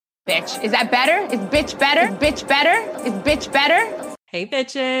bitch. Is that better? Is bitch better? Is bitch better? Is bitch better? Hey,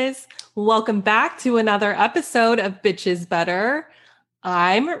 bitches. Welcome back to another episode of Bitches Better.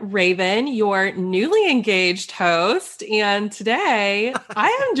 I'm Raven, your newly engaged host, and today I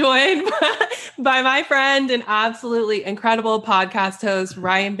am joined by my friend and absolutely incredible podcast host,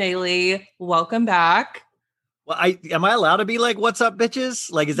 Ryan Bailey. Welcome back. Well, am I allowed to be like, "What's up,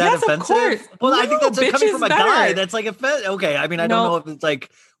 bitches"? Like, is that Yes, offensive? of course. Well, I think that's coming from a better. guy. That's like offensive. Okay, I mean, I don't know if it's like,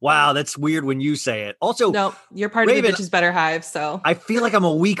 wow, that's weird when you say it. Also, no, you're part Raven, of the Bitches Better hive. So I feel like I'm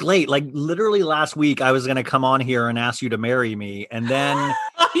a week late. Like literally last week, I was going to come on here and ask you to marry me, and then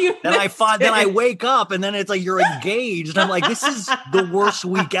I wake up, and then it's like you're engaged. I'm like, this is the worst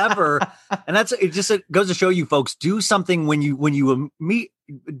week ever. And it goes to show you, folks, do something when you meet.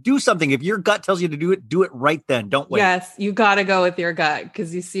 Do something. If your gut tells you to do it right then. Don't wait. Yes, you got to go with your gut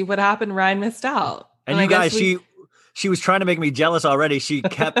because you see what happened. Ryan missed out. And you guys, she was trying to make me jealous already. She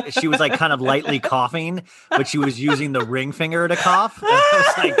was like kind of lightly coughing, but she was using the ring finger to cough. And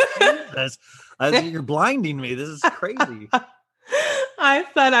I was like, you're blinding me. This is crazy. I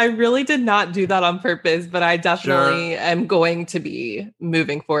said I really did not do that on purpose, but I definitely am going to be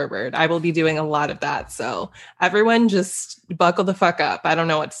moving forward. I will be doing a lot of that. So everyone just buckle the fuck up. I don't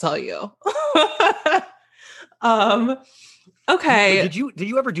know what to tell you. Okay. Did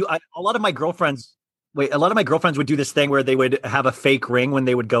you ever do a lot of my girlfriends would do this thing where they would have a fake ring when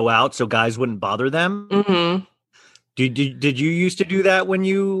they would go out so guys wouldn't bother them. Mm-hmm. Did you used to do that when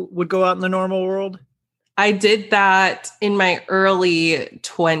you would go out in the normal world? I did that in my early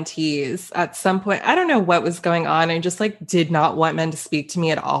 20s at some point. I don't know what was going on. I just did not want men to speak to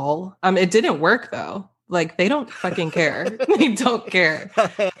me at all. It didn't work though. Like they don't fucking care. They don't care.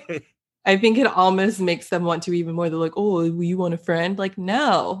 I think it almost makes them want to even more. They're like, oh, you want a friend? Like,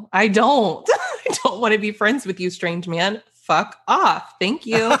 no, I don't. I don't want to be friends with you, strange man. Fuck off. Thank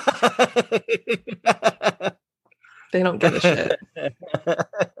you. They don't give a shit.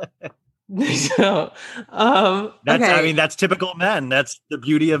 So, okay. I mean, that's typical men. That's the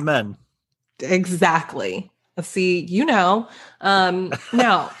beauty of men. Exactly. See, now, did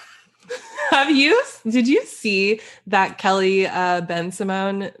you see that Kelly Ben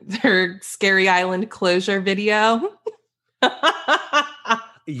Simone, her Scary Island closure video?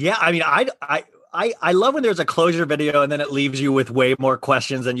 Yeah. I mean, I love when there's a closure video and then it leaves you with way more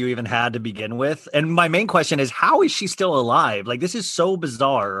questions than you even had to begin with. And my main question is, how is she still alive? Like, this is so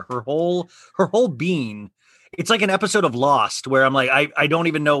bizarre. Her whole being, it's like an episode of Lost where I'm like, I don't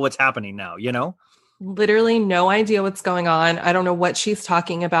even know what's happening now, you know? Literally no idea what's going on. I don't know what she's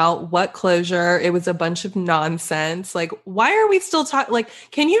talking about, what closure. It was a bunch of nonsense. Like, why are we still talking? Like,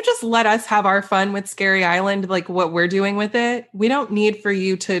 can you just let us have our fun with Scary Island? Like what we're doing with it? We don't need for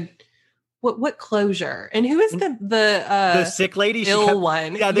you to... What closure? And who is the sick lady?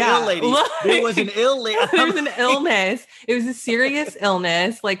 One. Yeah, the ill lady. There was an ill lady. There was an illness. It was a serious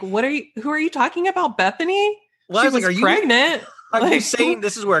illness. Like, who are you talking about, Bethany? Well, she was pregnant. Are you saying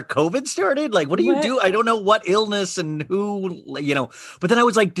this is where COVID started? Like, what do you do? I don't know what illness and who, but then I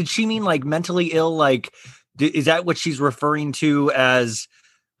was like, did she mean like mentally ill? Like, is that what she's referring to as,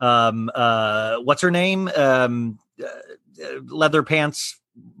 what's her name? Leather pants.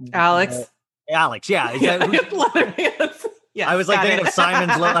 Alex, yeah. Is that leather pants? Yeah, I was like thinking of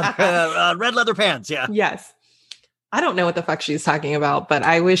Simon's red leather pants. Yeah. Yes. I don't know what the fuck she's talking about, but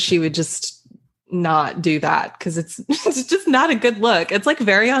I wish she would just not do that because it's just not a good look. It's like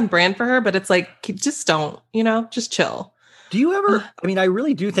very on brand for her, but it's like, just don't, just chill. Do you ever? I mean, I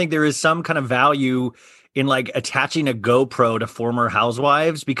really do think there is some kind of value in like attaching a GoPro to former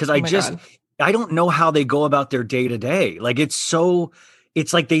housewives because I don't know how they go about their day to day. Like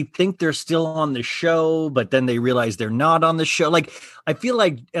it's like they think they're still on the show, but then they realize they're not on the show. Like, I feel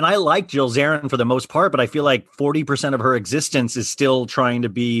like, and I like Jill Zarin for the most part, but I feel like 40% of her existence is still trying to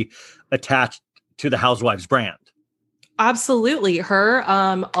be attached to the Housewives brand. Absolutely. Her,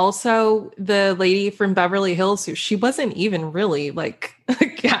 also the lady from Beverly Hills, who she wasn't even really like a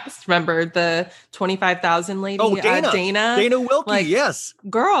cast member, the 25,000 lady. Oh, Dana Wilkie. Yes.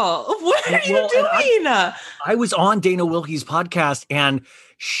 Girl, what are you doing? I was on Dana Wilkie's podcast and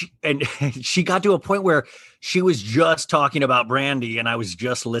she got to a point where she was just talking about Brandy and I was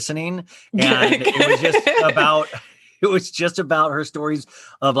just listening. And it was just about her stories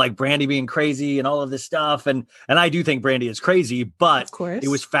of like Brandy being crazy and all of this stuff. And I do think Brandy is crazy, but it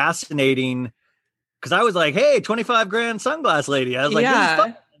was fascinating because I was like, hey, 25 grand sunglass lady. I was like, this is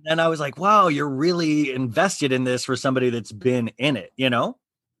fun. And then I was like, wow, you're really invested in this for somebody that's been in it,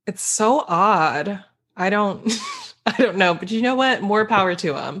 It's so odd. I don't know, but you know what? More power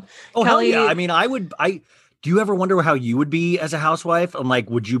to him. Oh, Kelly, hell yeah. I mean, do you ever wonder how you would be as a housewife? And like,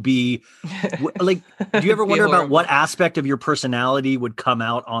 would you be like, do you ever wonder about what aspect of your personality would come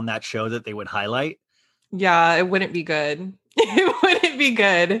out on that show that they would highlight? Yeah, it wouldn't be good. It wouldn't be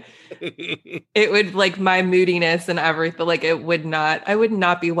good. It would like my moodiness and everything. Like I would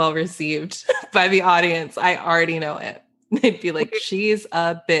not be well received by the audience. I already know it. They'd be like, she's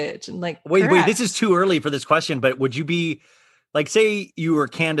a bitch. And like, wait, this is too early for this question, but would you be like, say you were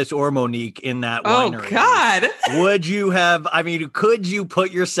Candace or Monique in that winery? Oh God. Would you have, I mean, could you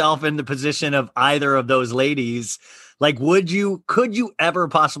put yourself in the position of either of those ladies? Like, could you ever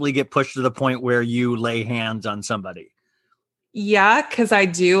possibly get pushed to the point where you lay hands on somebody? Yeah, because I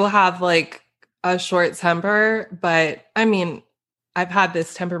do have like a short temper, but I mean, I've had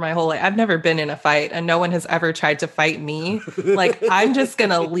this temper my whole life. I've never been in a fight and no one has ever tried to fight me. Like, I'm just going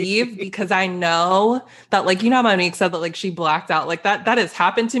to leave because I know that, like, you know, Monique said that like she blacked out. Like that has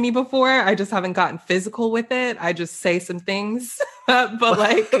happened to me before. I just haven't gotten physical with it. I just say some things, but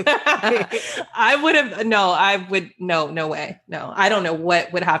like no way. No, I don't know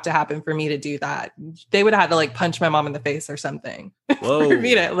what would have to happen for me to do that. They would have to like punch my mom in the face or something. Whoa. For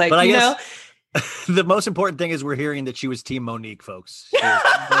me to like, but you know. The most important thing is we're hearing that she was Team Monique, folks. She was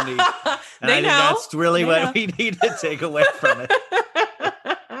Team Monique. And I think that's really what we need to take away from it.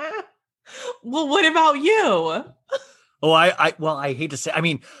 Well, what about you? Oh, I hate to say, I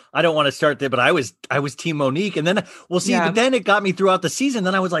mean, I don't want to start there, but I was Team Monique. And then but then it got me throughout the season.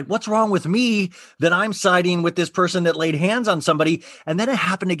 Then I was like, what's wrong with me that I'm siding with this person that laid hands on somebody? And then it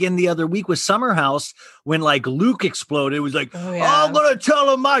happened again the other week with Summer House when like Luke exploded. It was like, I'm going to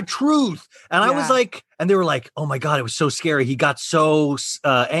tell him my truth. And I was like, and they were like, oh my God, it was so scary. He got so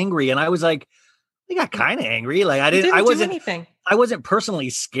angry. And I was like, he got kind of angry. Like I wasn't personally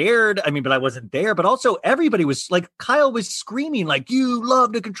scared. I mean, but I wasn't there. But also everybody was like, Kyle was screaming like, you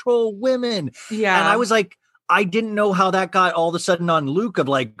love to control women. Yeah. And I was like, I didn't know how that got all of a sudden on Luke of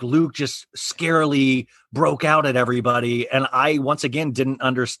like Luke just scarily broke out at everybody. And I, once again, didn't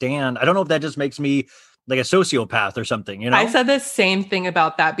understand. I don't know if that just makes me like a sociopath or something, you know? I said the same thing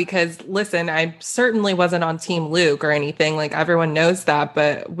about that because listen, I certainly wasn't on Team Luke or anything. Like everyone knows that.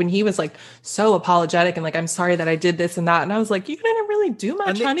 But when he was like so apologetic and like, I'm sorry that I did this and that. And I was like, you didn't really do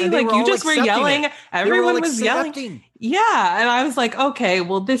much, honey. Like you just were yelling. Everyone was yelling. Yeah. And I was like, okay,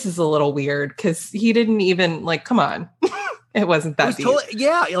 well, this is a little weird because he didn't even like, come on. It wasn't that deep.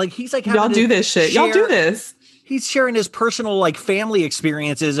 Like he's like, y'all do this shit. Y'all do this. He's sharing his personal like family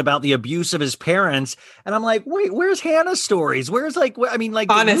experiences about the abuse of his parents. And I'm like, wait, where's Hannah's stories? Where's like, I mean,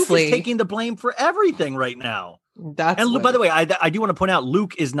 like honestly, Luke is taking the blame for everything right now. By the way, I do want to point out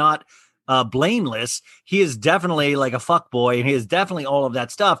Luke is not blameless. He is definitely like a fuckboy and he is definitely all of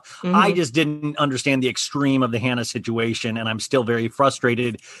that stuff. Mm-hmm. I just didn't understand the extreme of the Hannah situation. And I'm still very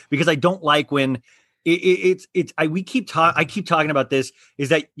frustrated because I don't like when I keep talking about this is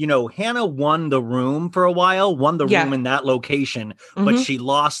that, you know, Hannah won the room for a while, room in that location, but she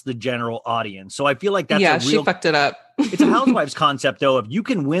lost the general audience. So I feel like that's she fucked it up. It's a Housewives concept though, of you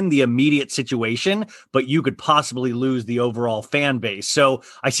can win the immediate situation, but you could possibly lose the overall fan base. So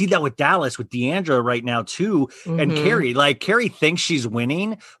I see that with Dallas, with D'Andra right now too. And Carrie, like Carrie thinks she's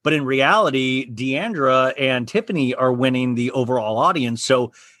winning, but in reality, D'Andra and Tiffany are winning the overall audience.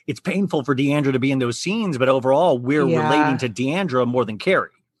 So it's painful for D'Andra to be in those scenes, but overall we're relating to D'Andra more than Carrie.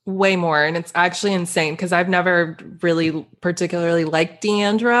 Way more. And it's actually insane because I've never really particularly liked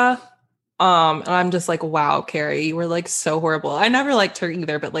D'Andra. And I'm just like, wow, Carrie, you were like so horrible. I never liked her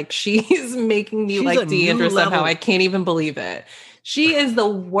either, but like she's making me like D'Andra somehow. I can't even believe it. She is the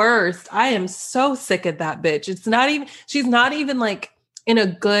worst. I am so sick of that bitch. She's not even like in a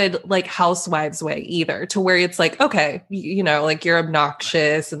good like housewives way either, to where it's like, okay, you know, like you're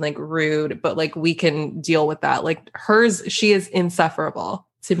obnoxious and like rude, but like we can deal with that. Like she is insufferable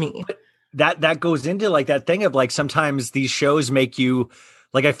to me. That goes into like that thing of like, sometimes these shows make you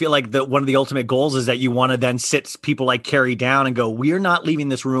like, I feel like one of the ultimate goals is that you want to then sit people like Carrie down and go, we're not leaving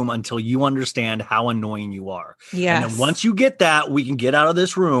this room until you understand how annoying you are. Yes. And then once you get that, we can get out of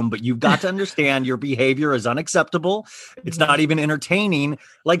this room, but you've got to understand your behavior is unacceptable. It's not even entertaining.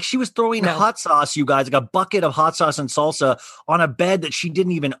 Like she was throwing hot sauce, you guys, like a bucket of hot sauce and salsa on a bed that she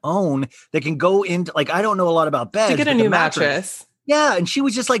didn't even own that can go into, like, I don't know a lot about beds. To get a new mattress. Yeah. And she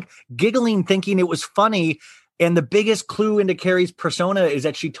was just like giggling, thinking it was funny. And the biggest clue into Carrie's persona is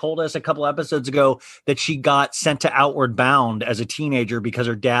that she told us a couple episodes ago that she got sent to Outward Bound as a teenager because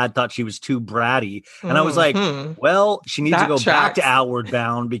her dad thought she was too bratty. And I was like, well, she needs to go back to Outward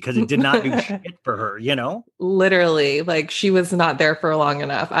Bound because it did not do shit for her, you know? Literally, like she was not there for long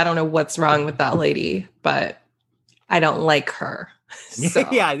enough. I don't know what's wrong with that lady, but I don't like her. So.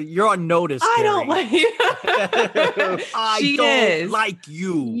 Yeah, you're on notice. I don't like I don't like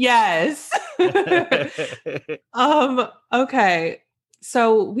you. Yes. Okay.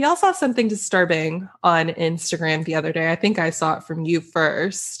 So we all saw something disturbing on Instagram the other day. I think I saw it from you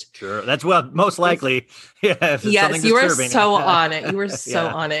first. Sure. That's most likely. Yeah. Yes, you were so on it. You were so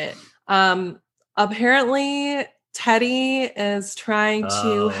on it. Apparently Teddi is trying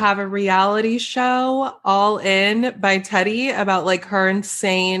to have a reality show, All In by Teddi, about like her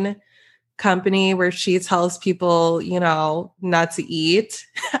insane company where she tells people, not to eat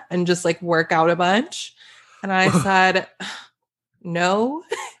and just like work out a bunch. And I said, no,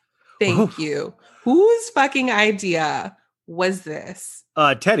 thank you. Whose fucking idea was this?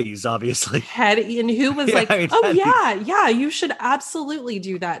 Teddi's, obviously. Teddi, and who was yeah, you should absolutely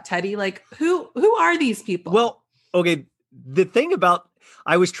do that, Teddi. Like, who are these people? Well, okay, the thing about,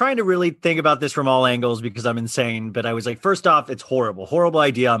 I was trying to really think about this from all angles because I'm insane, but I was like, first off, it's horrible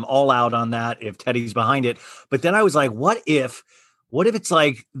idea. I'm all out on that if Teddi's behind it. But then I was like, what if it's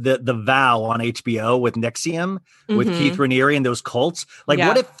like the Vow on HBO with NXIVM, with Keith Raniere and those cults? Like,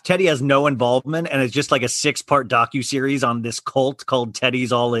 what if Teddi has no involvement and it's just like a 6-part docuseries on this cult called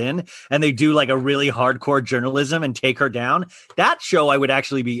Teddi's All In, and they do like a really hardcore journalism and take her down? That show I would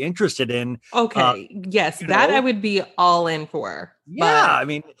actually be interested in. Okay. Yes, that I would be all in for. Yeah, I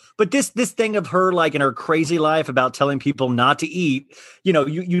mean, but this thing of her like in her crazy life about telling people not to eat,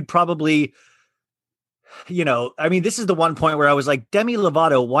 you'd probably... I mean, this is the one point where I was like, Demi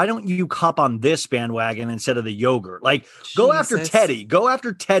Lovato, why don't you hop on this bandwagon instead of the yogurt? Like, go after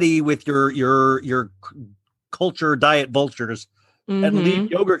Teddi with your culture diet vultures and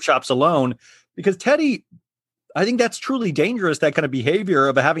leave yogurt shops alone, because Teddi, I think that's truly dangerous, that kind of behavior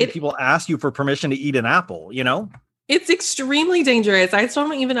of having people ask you for permission to eat an apple, It's extremely dangerous. I still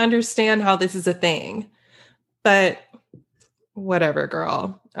don't even understand how this is a thing, but whatever,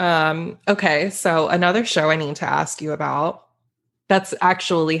 girl. Okay, so another show I need to ask you about that's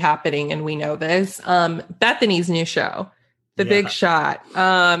actually happening, and we know this. Bethany's new show, The Big Shot.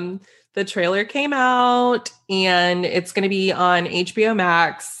 The trailer came out, and it's going to be on HBO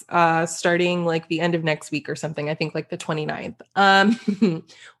Max starting like the end of next week or something. I think like the 29th.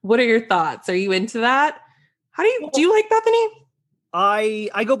 What are your thoughts? Are you into that? Do you like Bethany?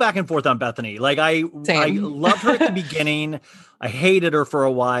 I go back and forth on Bethany. Like I loved her at the beginning. I hated her for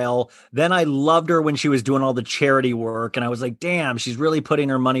a while. Then I loved her when she was doing all the charity work. And I was like, damn, she's really putting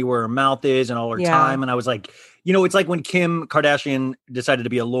her money where her mouth is and all her time. And I was like, it's like when Kim Kardashian decided to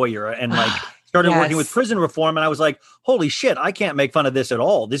be a lawyer and like started working with prison reform. And I was like, holy shit, I can't make fun of this at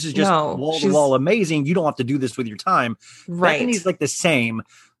all. This is just wall to wall amazing. You don't have to do this with your time. Right. Bethany's like the same.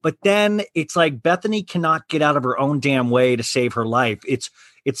 But then it's like Bethany cannot get out of her own damn way to save her life. It's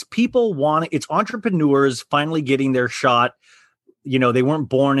it's entrepreneurs finally getting their shot. They weren't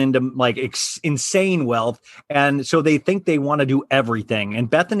born into like insane wealth. And so they think they want to do everything. And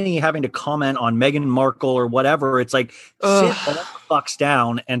Bethany having to comment on Meghan Markle or whatever, it's like, sit all the fucks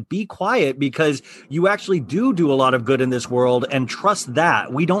down and be quiet, because you actually do a lot of good in this world, and trust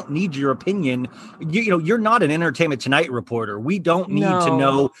that. We don't need your opinion. You're not an Entertainment Tonight reporter. We don't need to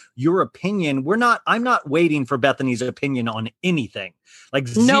know your opinion. I'm not waiting for Bethany's opinion on anything. Like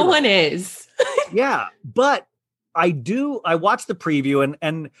zero. No one is. Yeah. But I watched the preview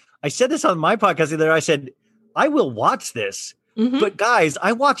and I said this on my podcast the other day. I said, I will watch this, but guys,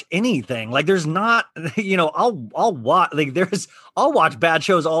 I watch anything. Like there's not, I'll watch bad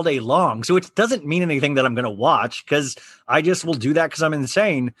shows all day long. So it doesn't mean anything that I'm going to watch, because I just will do that because I'm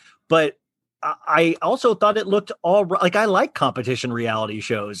insane. But I also thought it looked all right. Like I like competition reality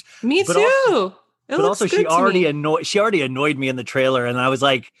shows. Me too. But also she already annoyed me in the trailer. And I was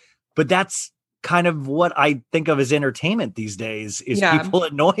like, but that's kind of what I think of as entertainment these days, is people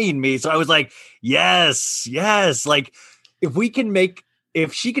annoying me. So I was like, yes. Like if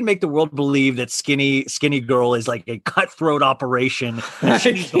she can make the world believe that skinny girl is like a cutthroat operation, and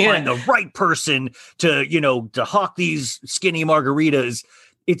she needs to find the right person to hawk these skinny margaritas.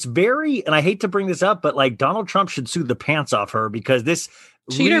 It's very, and I hate to bring this up, but like Donald Trump should sue the pants off her, because this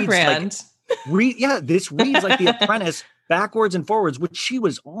cheater brand. This reads like The Apprentice backwards and forwards, which she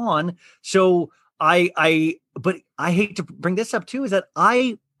was on. So but I hate to bring this up too, is that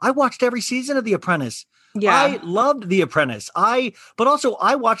I watched every season of The Apprentice. Yeah. I loved The Apprentice. But also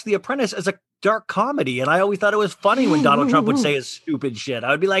I watched The Apprentice as a dark comedy. And I always thought it was funny when Donald Trump would say his stupid shit. I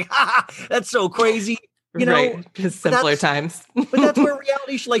would be like, that's so crazy. Just simpler times. But that's where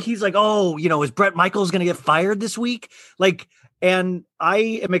reality, he's like, is Bret Michaels going to get fired this week? And I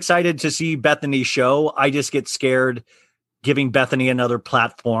am excited to see Bethany's show. I just get scared giving Bethany another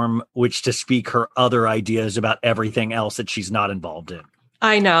platform, which to speak her other ideas about everything else that she's not involved in.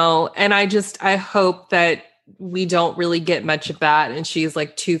 I know. And I hope that we don't really get much of that. And she's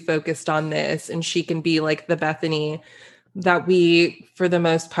like too focused on this, and she can be like the Bethany that we, for the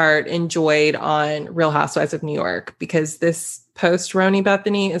most part, enjoyed on Real Housewives of New York, because this post Roni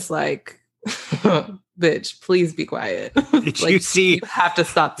Bethany is like, bitch, please be quiet. Did like, you see? You have to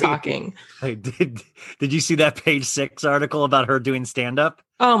stop talking. Did you see that Page Six article about her doing stand up?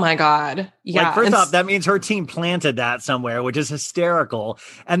 Oh my God. Yeah. Like, first off, that means her team planted that somewhere, which is hysterical.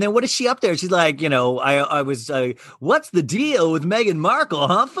 And then what is she up there? She's like, I was, what's the deal with Meghan Markle,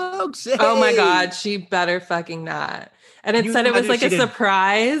 huh, folks? Hey. Oh my God. She better fucking not. And it said it was like a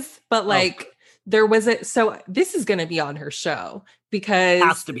surprise, but like there was so this is going to be on her show, because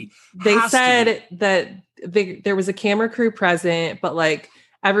has to be. They said that there was a camera crew present, but like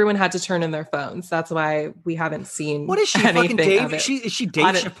everyone had to turn in their phones. That's why we haven't seen. What is she, fucking Dave? Is she Dave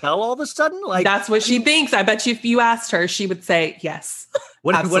Chappelle all of a sudden? Like, that's what she thinks. I bet you if you asked her, she would say yes.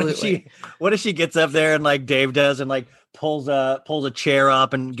 What if she gets up there and like Dave does and like pulls a chair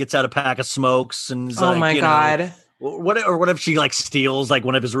up and gets out a pack of smokes and oh my God. What if she like steals like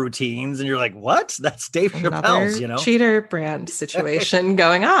one of his routines and you're like, what? That's Dave Chappelle's, cheater brand situation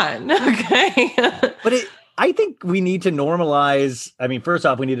going on. Okay. But I think we need to normalize. I mean, first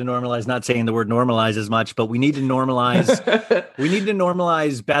off, we need to normalize not saying the word normalize as much, but we need to normalize. We need to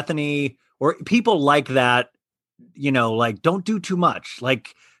normalize Bethany or people like that. Like, don't do too much.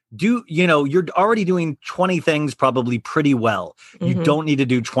 Like, you're already doing 20 things probably pretty well. You don't need to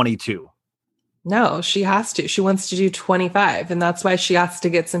do 22. No, she has to. She wants to do 25. And that's why she has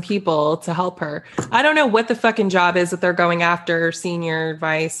to get some people to help her. I don't know what the fucking job is that they're going after, senior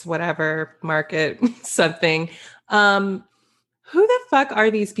vice, whatever, market, something. Who the fuck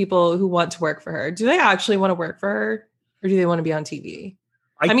are these people who want to work for her? Do they actually want to work for her? Or do they want to be on TV?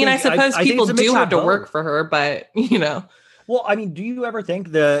 I suppose people do have to work for her, but Well, I mean, do you ever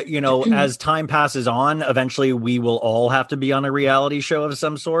think as time passes on, eventually we will all have to be on a reality show of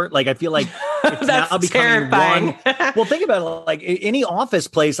some sort? Like, I feel like it's now becoming terrifying. Well, think about it. Like any office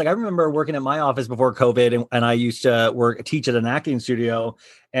place. Like I remember working at my office before COVID, and I used to teach at an acting studio.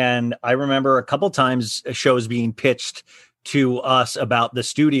 And I remember a couple times shows being pitched to us about the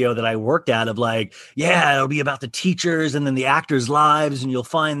studio that I worked at, of like, yeah, it'll be about the teachers and then the actors' lives, and you'll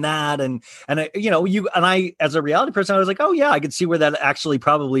find that. And I, as a reality person, I was like, oh yeah, I could see where that actually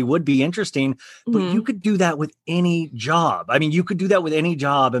probably would be interesting. But you could do that with any job. I mean, you could do that with any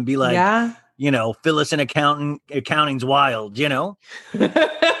job and be like, Phyllis and accounting's wild,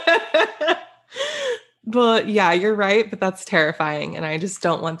 Well, yeah, you're right. But that's terrifying. And I just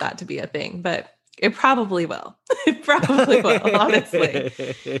don't want that to be a thing. But it probably will. It probably will, honestly.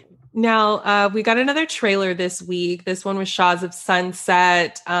 Now, we got another trailer this week. This one was Shahs of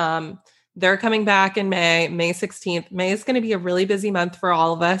Sunset. They're coming back in May 16th. May is going to be a really busy month for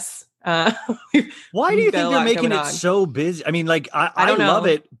all of us. Why do you think they're making it so busy? I mean, like, I love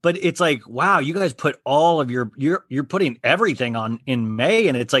it, but it's like, wow, you guys put all of you're putting everything on in May,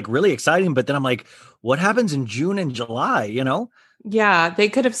 and it's like really exciting. But then I'm like, what happens in June and July, Yeah, they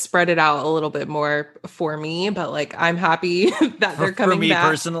could have spread it out a little bit more for me, but like I'm happy that they're coming back. For me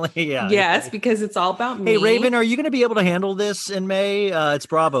personally, yeah. Yes, because it's all about me. Hey, Raven, are you going to be able to handle this in May? It's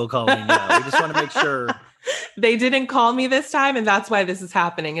Bravo calling now. We just want to make sure. They didn't call me this time, and that's why this is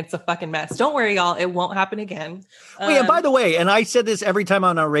happening. It's a fucking mess. Don't worry, y'all. It won't happen again. Yeah, by the way, and I said this every time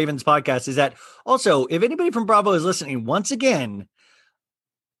on our Ravens podcast, is that also, if anybody from Bravo is listening, once again,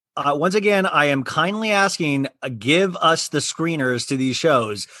 I am kindly asking, give us the screeners to these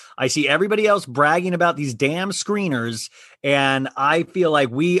shows. I see everybody else bragging about these damn screeners, and I feel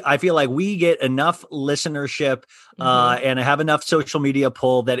like we get enough listenership and have enough social media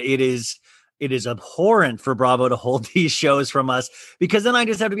pull that it is abhorrent for Bravo to hold these shows from us, because then I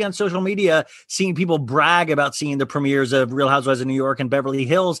just have to be on social media seeing people brag about seeing the premieres of Real Housewives of New York and Beverly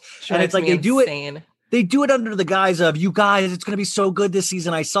Hills, and it's like they do it. They do it under the guise of, you guys, it's going to be so good this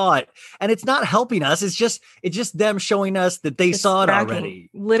season. I saw it. And it's not helping us. It's just them showing us that they saw bragging. It already.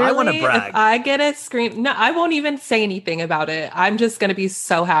 Literally, I want to brag. If I get a screen, no, I won't even say anything about it. I'm just going to be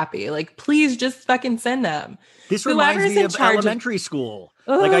so happy. Like, please just fucking send them. This reminds me of elementary school.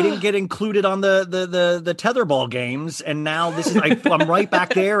 Like, I didn't get included on the tetherball games. And now this is, I'm right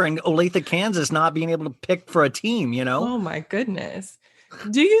back there in Olathe, Kansas, not being able to pick for a team, Oh my goodness.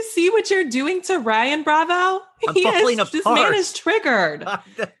 Do you see what you're doing to Ryan Bravo? This man is triggered.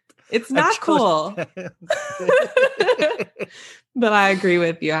 It's not cool. But I agree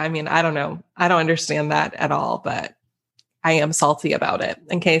with you. I mean, I don't know. I don't understand that at all, but I am salty about it,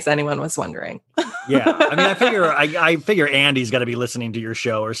 in case anyone was wondering. Yeah. I mean, I figure Andy's got to be listening to your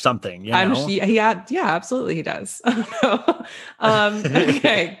show or something, you know? Yeah, absolutely he does.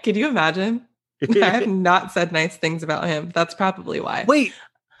 Okay. Could you imagine? I have not said nice things about him. That's probably why. Wait,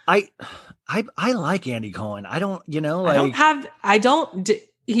 I like Andy Cohen. I don't,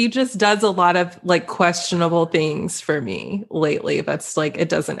 he just does a lot of like questionable things for me lately. That's like, it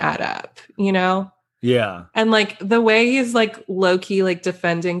doesn't add up, you know? Yeah. And like the way he's like low key, like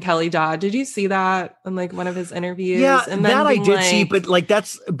defending Kelly Dodd. Did you see that in like one of his interviews? Yeah, and then that I did see, but like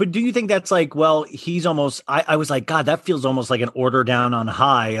but do you think that's like, well, he's almost, I was like, God, that feels almost like an order down on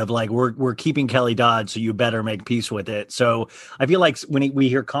high of like, we're keeping Kelly Dodd, so you better make peace with it. So I feel like when we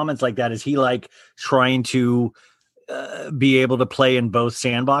hear comments like that, is he like trying to be able to play in both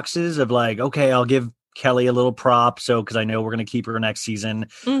sandboxes of like, okay, I'll give Kelly a little prop. So, cause I know we're going to keep her next season.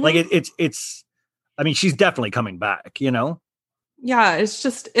 Mm-hmm. Like it's, I mean, she's definitely coming back, you know? Yeah,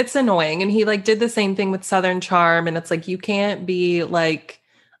 it's annoying. And he like did the same thing with Southern Charm. And it's like, you can't be like,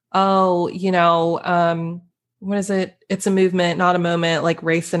 oh, what is it? It's a movement, not a moment, like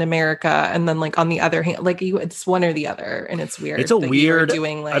race in America. And then like on the other hand, like it's one or the other. And it's weird. It's a weird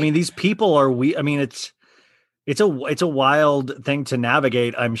doing like, I mean, these people are I mean, it's a wild thing to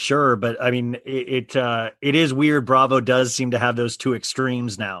navigate, I'm sure, but I mean, it is weird. Bravo does seem to have those two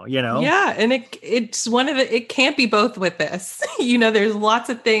extremes now, you know? Yeah, and it's one of it can't be both with this. There's lots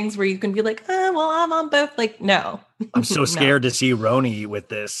of things where you can be like, well, I'm on both. Like, no. I'm so scared to see Roni with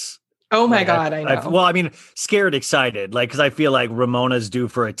this. Oh my God, I know. Well, I mean, scared, excited, like, because I feel like Ramona's due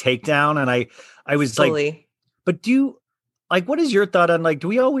for a takedown, and I was like, but like, what is your thought on like, do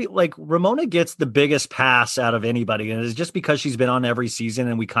we always like Ramona gets the biggest pass out of anybody? And it's just because she's been on every season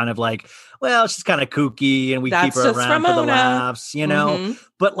and we kind of like, well, she's kind of kooky and we keep her around for the laughs, you know? Mm-hmm.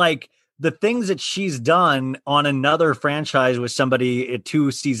 But like the things that she's done on another franchise with somebody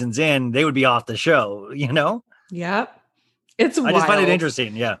 2 seasons in, they would be off the show, you know? Yep. It's wild. I just find it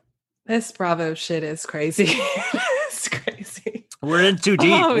interesting. Yeah. This Bravo shit is crazy. It's crazy. We're in too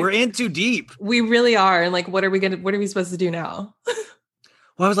deep. We're in too deep. We really are. And like, what are we supposed to do now?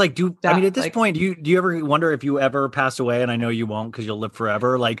 Well, I was like, at this point, do you ever wonder if you ever pass away? And I know you won't because you'll live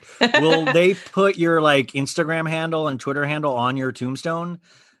forever. Like, will they put your like Instagram handle and Twitter handle on your tombstone?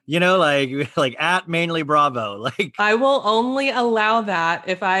 Like at Mainly Bravo. Like, I will only allow that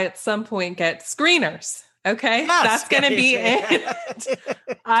if I at some point get screeners. Okay, yes, that's going to be it.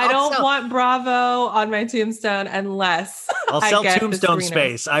 I don't want Bravo on my tombstone unless I'll sell tombstone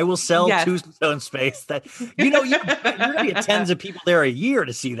space. I will sell tombstone space. That you're going to get tens of people there a year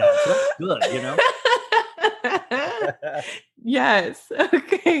to see that. So that's good, Yes.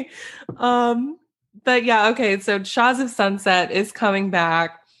 Okay. But yeah. Okay. So Shahs of Sunset is coming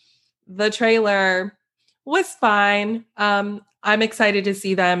back. The trailer was fine. I'm excited to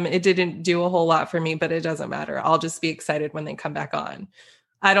see them. It didn't do a whole lot for me, but it doesn't matter. I'll just be excited when they come back on.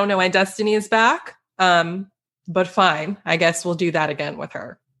 I don't know why Destiny is back, but fine. I guess we'll do that again with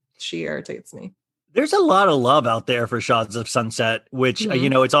her. She irritates me. There's a lot of love out there for Shahs of Sunset, which,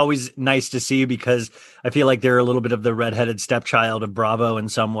 it's always nice to see because I feel like they're a little bit of the redheaded stepchild of Bravo in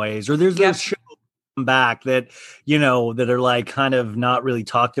some ways. Or there's those shows back that that are like kind of not really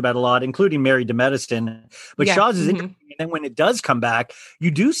talked about a lot, including Married to Medicine, but Shahs is interesting. And then when it does come back,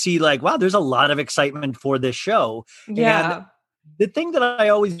 you do see like, wow, there's a lot of excitement for this show. And the thing that I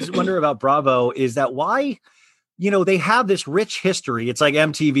always wonder about Bravo is that why they have this rich history. It's like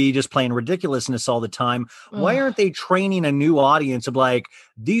MTV just playing ridiculousness all the time. Why aren't they training a new audience of like,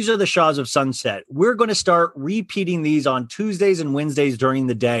 these are the Shahs of Sunset. We're going to start repeating these on Tuesdays and Wednesdays during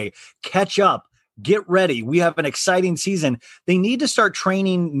the day. Catch up. Get ready. We have an exciting season. They need to start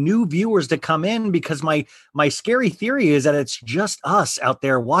training new viewers to come in because my scary theory is that it's just us out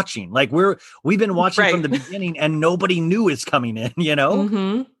there watching. Like we've been watching from the beginning and nobody new is coming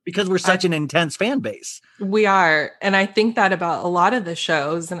in, because we're such an intense fan base. We are. And I think that about a lot of the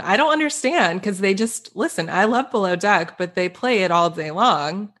shows, and I don't understand because they just listen. I love Below Deck, but they play it all day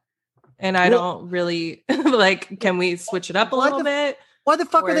long. And I don't really like, can we switch it up a little bit? Why the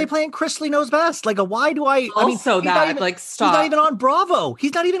fuck are they playing Chris Lee Knows Best? Like, why do I? Also, stop. He's not even on Bravo.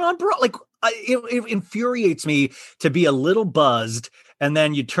 He's not even on Bravo. Like, it infuriates me to be a little buzzed, and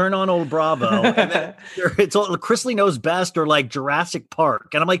then you turn on old Bravo, and then it's all Chris Lee Knows Best or like Jurassic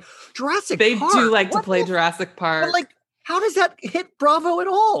Park, and I'm like, Jurassic Park. They do like to play Jurassic Park. But like, how does that hit Bravo at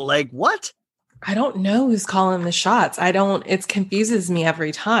all? Like, what? I don't know who's calling the shots. It confuses me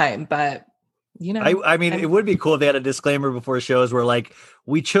every time, but. I mean, it would be cool if they had a disclaimer before shows where like,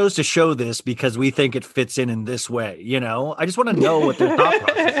 we chose to show this because we think it fits in this way. I just want to know what their thought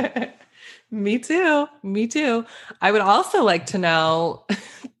process is. Me too. Me too. I would also like to know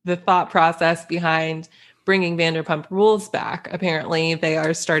the thought process behind bringing Vanderpump Rules back. Apparently, they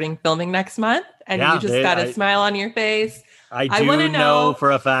are starting filming next month, and Yeah, you just got a smile on your face. I I want do to know know.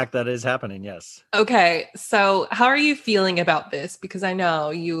 for a fact that is happening. Yes. Okay, so how are you feeling about this? Because I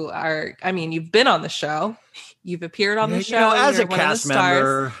know you are. I mean, you've been on the show, you've appeared on the You show. as You're a one of the cast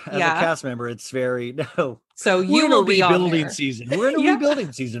stars. member, Yeah. it's very no. So We're you in a will be on rebuilding there. season. We're in a Yeah.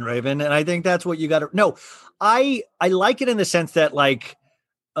 rebuilding season, Raven, and I think that's what you got to. No, I like it in the sense that like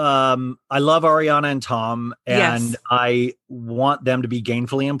I love Ariana and Tom, and Yes. I want them to be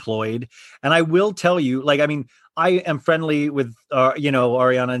gainfully employed. And I will tell you, like, I mean, I am friendly with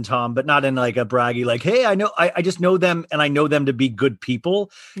Ariana and Tom, but not in like a braggy, like, hey, I just know them, and I know them to be good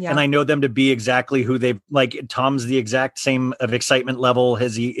people, Yeah. and I know them to be exactly who they've like. Tom's the exact same of excitement level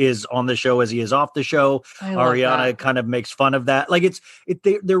as he is on the show as he is off the show. I love Ariana that. kind of makes fun of that. Like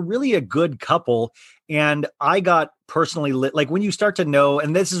they're really a good couple. And I got personally lit. Like when you start to know,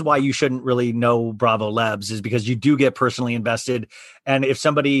 and this is why you shouldn't really know Bravo Lebs, is because you do get personally invested. And if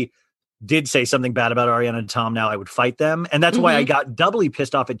somebody did say something bad about Ariana and Tom now, I would fight them. And that's why I got doubly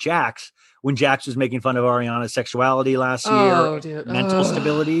pissed off at Jax when Jax was making fun of Ariana's sexuality last year, Dude. mental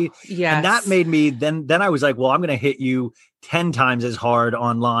stability. Yes. And that made me, then I was like, well, I'm going to hit you 10 times as hard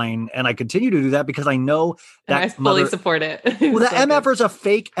online. And I continue to do that because I know that and I fully support it. well, the So MFR is a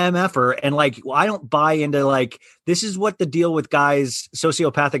fake MFR. And like, I don't buy into like, this is what the deal with guys,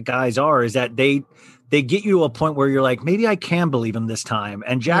 sociopathic guys are, is that they get you to a point where you're like, maybe I can believe him this time.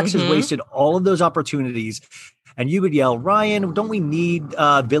 And Jax has wasted all of those opportunities. And you would yell, Ryan, don't we need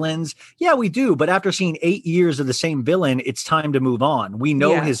villains? Yeah, we do. But after seeing 8 years of the same villain, it's time to move on. We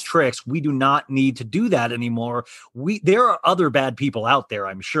know his tricks. We do not need to do that anymore. There are other bad people out there,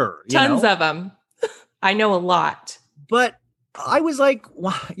 I'm sure. Tons of them. I know a lot. But I was like,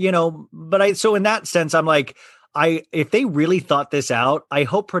 so in that sense, I'm like, if they really thought this out, I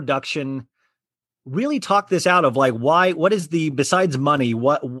hope production really talk this out of like, what is besides money,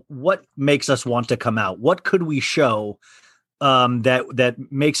 what makes us want to come out? What could we show that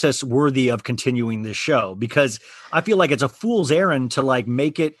makes us worthy of continuing this show? Because I feel like it's a fool's errand to like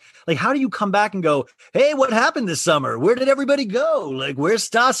make it like, how do you come back and go, hey, what happened this summer? Where did everybody go? Like, where's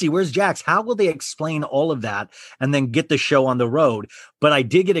Stassi? Where's Jax? How will they explain all of that and then get the show on the road? But I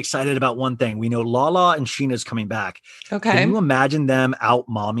did get excited about one thing. We know Lala and Sheena's coming back. Okay. Can you imagine them out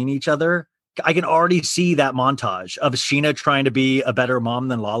momming each other? I can already see that montage of Sheena trying to be a better mom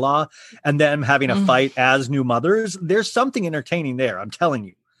than Lala and them having a fight as new mothers. There's something entertaining there. I'm telling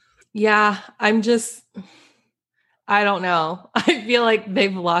you. Yeah. I don't know. I feel like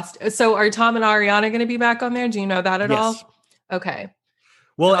they've lost. So are Tom and Ariana going to be back on there? Do you know that at all? Okay.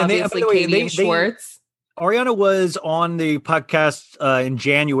 Well, and obviously Katie and Schwartz. Ariana was on the podcast in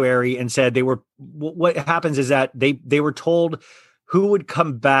January and said what happens is that they were told who would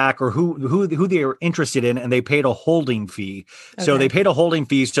come back or who they were interested in, and they paid a holding fee. Okay. So they paid a holding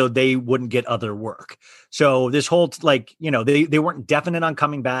fee so they wouldn't get other work. So this whole, like, they weren't definite on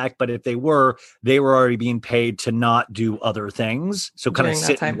coming back, but if they were already being paid to not do other things. So kind of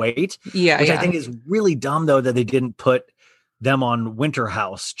sit and wait. Yeah. Which I think is really dumb, though, that they didn't put them on Winter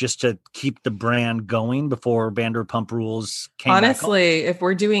House just to keep the brand going before Vanderpump Rules came Honestly, if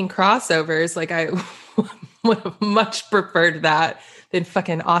we're doing crossovers, like I would have much preferred that than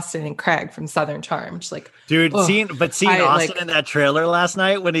fucking Austin and Craig from Southern Charm. Just like, dude, seeing Austin in that trailer last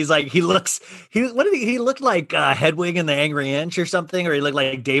night when he's like, he looked like Hedwig in the Angry Inch or something, or he looked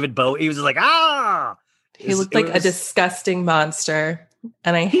like David Bowie. He was like, he looked like a disgusting monster,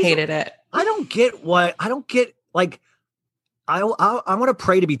 and I hated it. I don't get like, I want to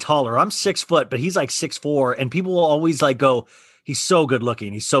pray to be taller. I'm 6 foot, but he's like 6'4", and people will always like go, he's so good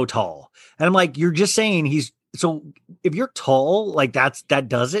looking, he's so tall. And I'm like, you're just saying so if you're tall, like that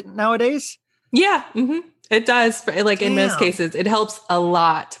does it nowadays? Yeah, it does. Like in most cases, it helps a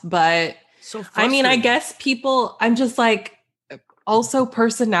lot. But so I mean, I guess I'm just like, also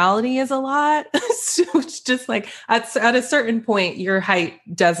personality is a lot. So it's just like at a certain point, your height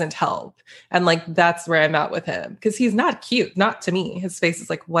doesn't help. And like, that's where I'm at with him. Because he's not cute, not to me. His face is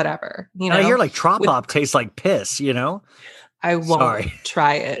like, whatever. I hear like Trop Pop tastes like piss, I won't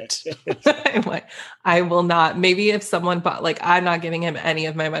try it. I will not. Maybe if someone bought, like, I'm not giving him any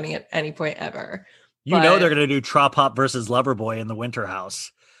of my money at any point ever. They're going to do Trop Pop versus Loverboy in the Winter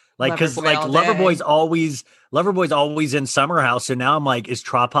House. Like, because like Loverboy's always in Summer House. So now I'm like, is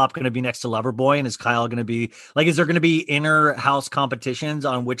Trop Pop going to be next to Loverboy? And is Kyle going to be like, is there going to be inner house competitions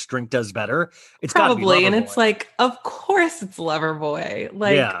on which drink does better? It's probably. And it's like, of course it's Loverboy.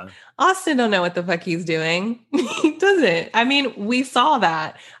 Like, yeah. Austin don't know what the fuck he's doing. He doesn't. I mean, we saw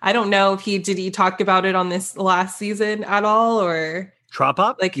that. I don't know if did he talk about it on this last season at all, or Trop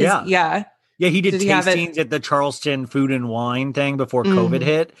Pop? Like, yeah. Yeah, he did tastings at the Charleston Food and Wine thing before COVID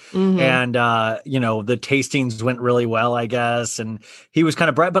hit. Mm-hmm. And, the tastings went really well, I guess. And he was kind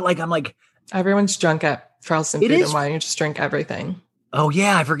of bright, but like, I'm like. Everyone's drunk at Charleston Food and Wine. You just drink everything. Oh,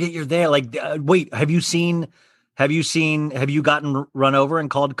 yeah. I forget you're there. Like, wait, have you gotten run over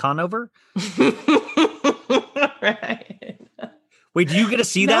and called Conover? Right. Wait, do you get to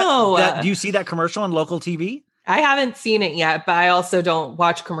see that? Do you see that commercial on local TV? I haven't seen it yet, but I also don't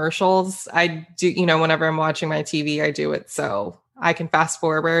watch commercials. I do, whenever I'm watching my TV, I do it so I can fast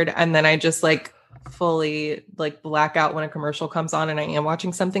forward, and then I just like fully like black out when a commercial comes on and I am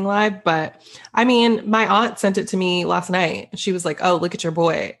watching something live. But I mean, my aunt sent it to me last night. She was like, "Oh, look at your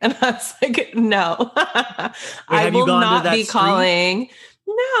boy." And I was like, "No, I will not be calling."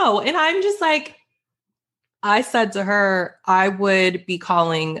 No. And I'm just like, I said to her, I would be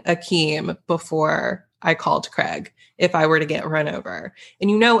calling Akeem before I called Craig if I were to get run over. And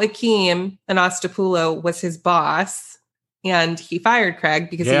Akeem Anastopoulos was his boss, and he fired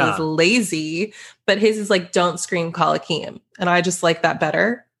Craig because he was lazy. But his is like, don't scream, call Akeem. And I just like that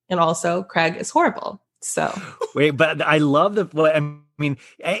better. And also, Craig is horrible. So wait, but I love and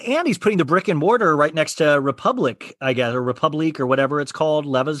he's putting the brick and mortar right next to Republic, I guess, or Republique or whatever it's called,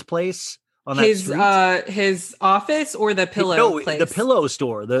 Leva's place. On his office or the pillow place? The pillow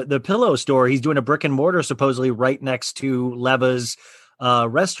store. The pillow store. He's doing a brick and mortar supposedly right next to Leva's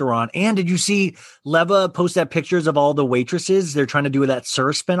restaurant. And did you see Leva post that pictures of all the waitresses? They're trying to do that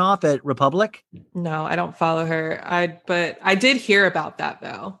SUR spinoff at Republic. No, I don't follow her. But I did hear about that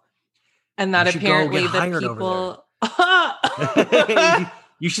though, and that apparently the people.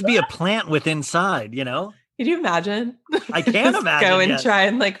 You should be a plant with inside. Can you imagine? I can't imagine. Go and try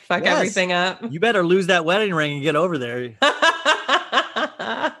and like fuck everything up. You better lose that wedding ring and get over there.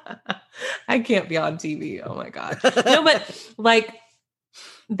 I can't be on TV. Oh my God. No, but like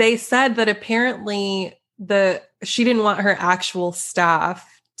they said that apparently she didn't want her actual staff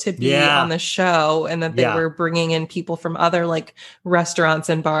to be on the show, and that they were bringing in people from other like restaurants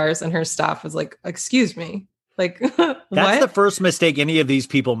and bars, and her staff was like, "Excuse me." Like, that's the first mistake any of these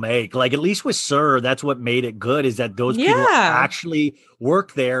people make. Like, at least with SUR, that's what made it good, is that those people actually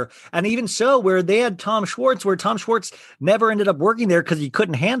work there. And even so, where they had Tom Schwartz, where Tom Schwartz never ended up working there because he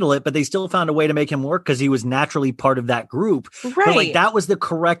couldn't handle it, but they still found a way to make him work because he was naturally part of that group. Right. But like, that was the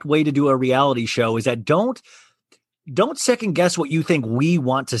correct way to do a reality show, is that don't second guess what you think we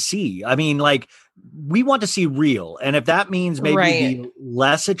want to see. I mean, like, we want to see real. And if that means maybe the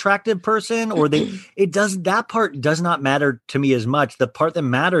less attractive person, or that part does not matter to me as much. The part that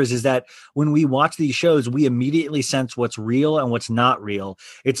matters is that when we watch these shows, we immediately sense what's real and what's not real.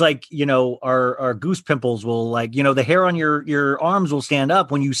 It's like, our goose pimples will, like, the hair on your arms will stand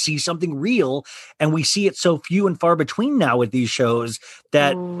up when you see something real. And we see it so few and far between now with these shows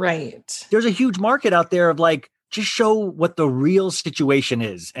that there's a huge market out there of like, just show what the real situation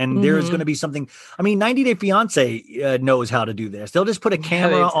is. And there's going to be something. I mean, 90 Day Fiance knows how to do this. They'll just put a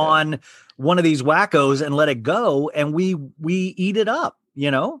camera on one of these wackos and let it go. And we eat it up,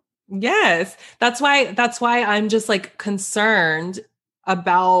 Yes. That's why I'm just like concerned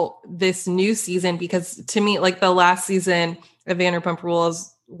about this new season, because to me, like the last season of Vanderpump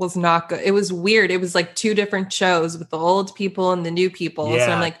Rules was not good. It was weird. It was like two different shows with the old people and the new people. Yeah,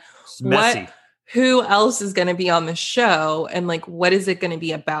 so I'm like, what? Who else is going to be on the show? And like, what is it going to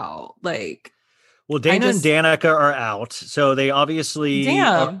be about? Like, well, Dana and Danica are out. So they obviously,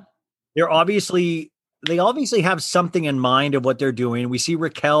 they obviously have something in mind of what they're doing. We see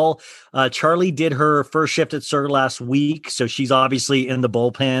Raquel, Charlie did her first shift at SUR last week. So she's obviously in the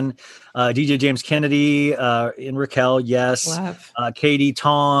bullpen. DJ James Kennedy, in Raquel. Yes. Katie,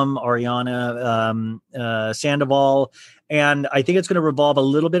 Tom, Ariana, Sandoval. And I think it's going to revolve a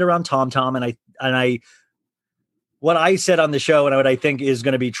little bit around Tom. And what I said on the show, and what I think is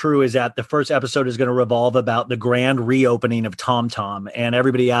going to be true, is that the first episode is going to revolve about the grand reopening of TomTom. And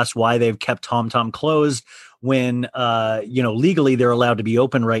everybody asks why they've kept TomTom closed when, legally they're allowed to be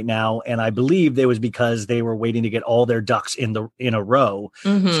open right now. And I believe it was because they were waiting to get all their ducks in a row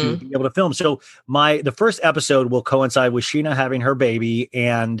to be able to film. So the first episode will coincide with Sheena having her baby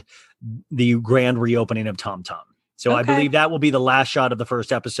and the grand reopening of TomTom. So I believe that will be the last shot of the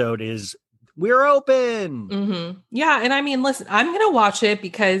first episode, is we're open. Mm-hmm. Yeah. And I mean, listen, I'm going to watch it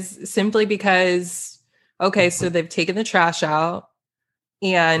simply because, okay, so they've taken the trash out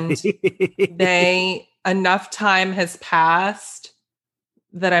and enough time has passed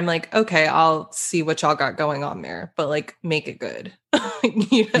that I'm like, okay, I'll see what y'all got going on there, but like make it good.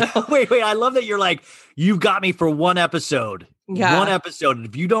 Wait, I love that you're like, you got me for one episode. Yeah. One episode. And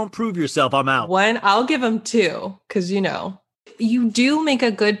if you don't prove yourself, I'm out. I'll give them 2 because, you do make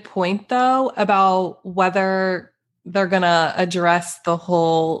a good point though about whether they're going to address the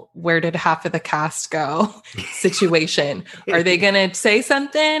whole where did half of the cast go situation. Are they going to say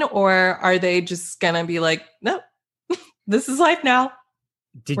something or are they just going to be like, no, this is life now.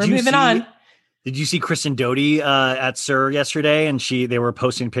 We're moving on. Did you see Kristen Doty at SUR yesterday? And they were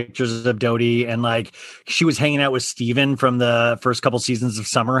posting pictures of Doty and like she was hanging out with Steven from the first couple seasons of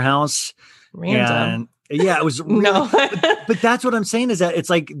Summer House. Random. And yeah, it was really, no. but that's what I'm saying is that it's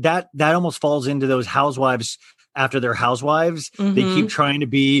like that almost falls into those housewives after they're housewives. Mm-hmm. They keep trying to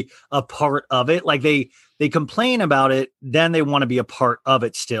be a part of it. Like they complain about it, then they want to be a part of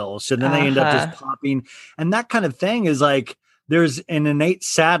it still. So then they end up just popping. And that kind of thing is like, there's an innate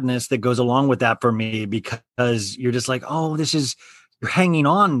sadness that goes along with that for me because you're just like, oh, you're hanging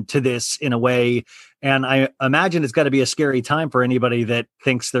on to this in a way. And I imagine it's got to be a scary time for anybody that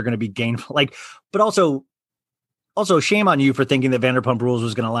thinks they're going to be gainful. Like, but also shame on you for thinking that Vanderpump Rules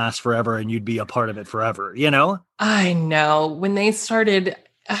was going to last forever and you'd be a part of it forever, I know. When they started,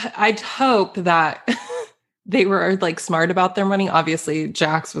 I'd hope that they were like smart about their money. Obviously,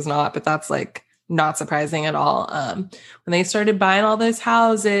 Jax was not, but that's like not surprising at all. When they started buying all those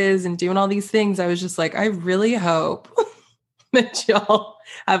houses and doing all these things, I was just like, I really hope that y'all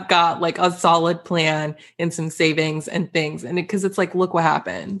have got like a solid plan and some savings and things. And because it's like, look what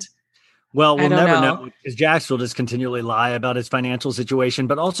happened. Well, we'll never know because Jax will just continually lie about his financial situation,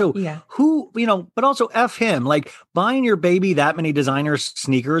 but also but also F him. Like buying your baby that many designer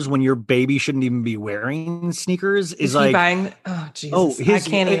sneakers when your baby shouldn't even be wearing sneakers is like buying. Oh, Jesus. I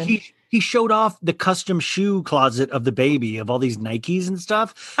can't even. He showed off the custom shoe closet of the baby of all these Nikes and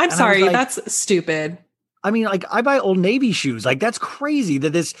stuff. I'm sorry. Like, that's stupid. I mean, like I buy Old Navy shoes. Like that's crazy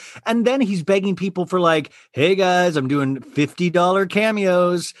and then he's begging people for like, hey guys, I'm doing $50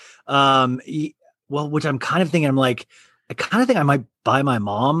 cameos. Which I'm kind of thinking, I kind of think I might buy my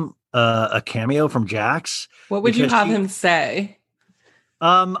mom a cameo from Jax. What would you have him say?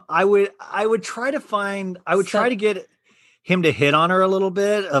 I would try to get him to hit on her a little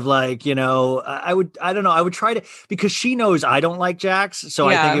bit of like, I would try to, because she knows I don't like Jax. So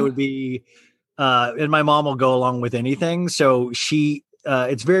I think it would be, and my mom will go along with anything. So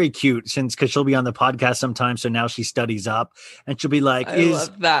it's very cute because she'll be on the podcast sometimes. So now she studies up and she'll be like, is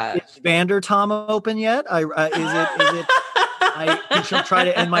Vandertom open yet? Is it? And she'll try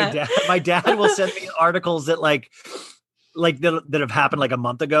to, and my dad will send me articles that that have happened like a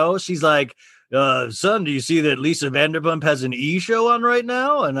month ago. She's like, son, do you see that Lisa Vanderpump has an show on right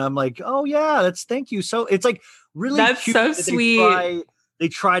now? And I'm like, oh yeah, thank you. So it's like really that's cute so sweet. They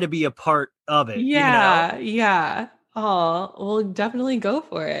try to be a part of it. Yeah. Yeah. Oh, we'll definitely go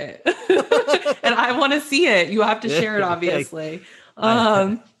for it. And I want to see it. You have to share it, obviously.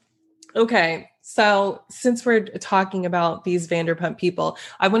 Okay. So since we're talking about these Vanderpump people,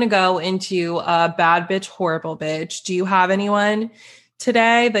 I want to go into bad bitch, horrible bitch. Do you have anyone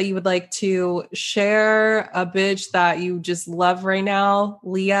today that you would like to share, a bitch that you just love right now,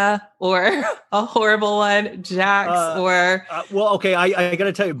 Leah, or a horrible one, Jax, or? Well, okay, I got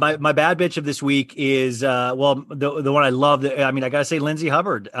to tell you, my bad bitch of this week is, the one I love. I mean, I got to say Lindsay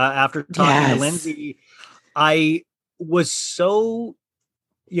Hubbard. After talking to Lindsay, I was so,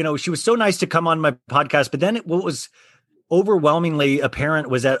 she was so nice to come on my podcast, but then what was overwhelmingly apparent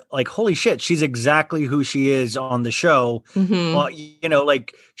was that like, holy shit, she's exactly who she is on the show. Mm-hmm. Well,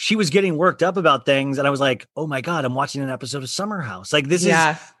 like she was getting worked up about things. And I was like, oh my God, I'm watching an episode of Summer House. Like this is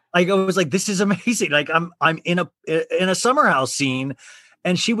like, I was like, this is amazing. Like I'm in a Summer House scene.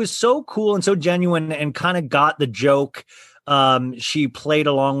 And she was so cool and so genuine and kind of got the joke. She played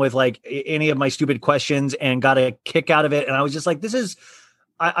along with like any of my stupid questions and got a kick out of it. And I was just like,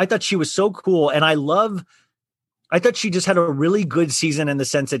 I thought she was so cool. And I thought she just had a really good season in the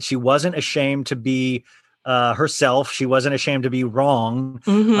sense that she wasn't ashamed to be herself. She wasn't ashamed to be wrong.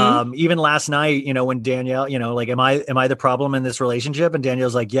 Mm-hmm. Even last night, when Danielle, like, am I the problem in this relationship? And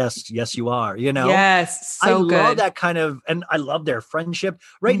Danielle's like, yes, you are, Yes. So I love that kind of, and I love their friendship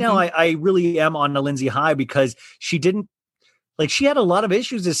right now. I really am on a Lindsay high because she didn't like she had a lot of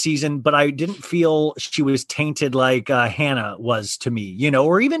issues this season, but I didn't feel she was tainted like Hannah was to me, you know,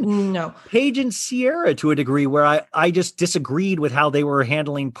 or even No. Paige and Sierra to a degree where I just disagreed with how they were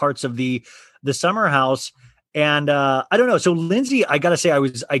handling parts of the Summer House. And I don't know. So Lindsay, I gotta say,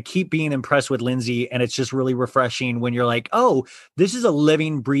 I keep being impressed with Lindsay, and it's just really refreshing when you're like, oh, this is a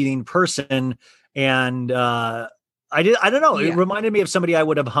living, breathing person. And I don't know. Yeah. It reminded me of somebody I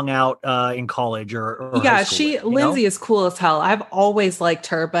would have hung out in college or Yeah, high school with, Lindsay is cool as hell. I've always liked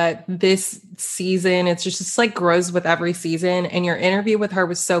her, but this season, it's just like grows with every season. And your interview with her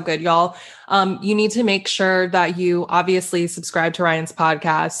was so good, y'all. You need to make sure that you obviously subscribe to Ryan's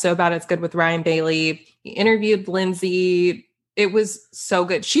podcast. So Bad It's Good with Ryan Bailey. He interviewed Lindsay. It was so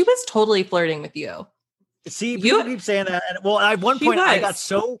good. She was totally flirting with you. See, people keep saying that. And well, at one point I got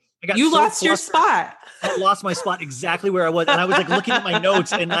so lost your spot. I lost my spot exactly where I was. And I was like looking at my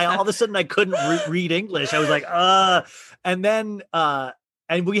notes, and all of a sudden I couldn't read English. I was like, and then,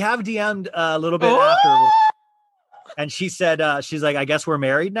 and we have DM'd a little bit after. And she said, she's like, I guess we're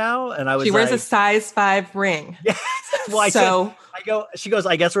married now. And I was she wears like, a size 5 ring. Yes. Well, she goes,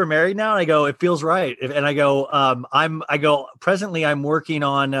 I guess we're married now. And I go, it feels right. And I go, presently I'm working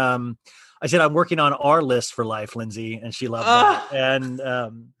on, I said, I'm working on our list for life, Lindsay. And she loved that. And,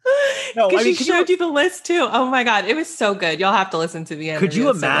 no, I mean, she showed you the list too. Oh my God. It was so good. Y'all have to listen to the end. Could you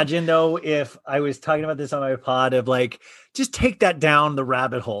imagine though, if I was talking about this on my pod of like, just take that down the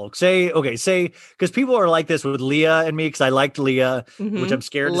rabbit hole. Say, because people are like this with Leah and me, because I liked Leah, which I'm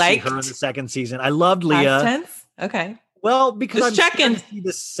scared to see her in the second season. I loved Leah. Past tense? Okay. Well, because I'm checking to see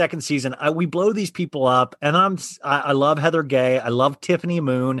this second season. We blow these people up, and I love Heather Gay. I love Tiffany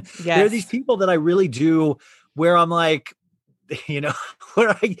Moon. Yes. There are these people that I really do, where I'm like, you know,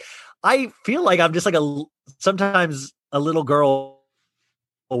 where I feel like I'm just like sometimes a little girl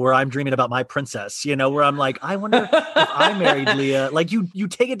where I'm dreaming about my princess, you know, where I'm like, I wonder if I married Leah. Like you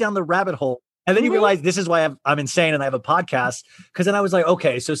take it down the rabbit hole, and then you realize this is why I'm insane and I have a podcast. Because then I was like,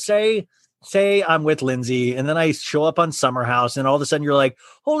 okay, so say I'm with Lindsay, and then I show up on Summer House, and all of a sudden you're like,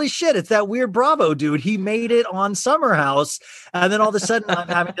 holy shit, it's that weird Bravo dude. He made it on Summer House. And then all of a sudden I'm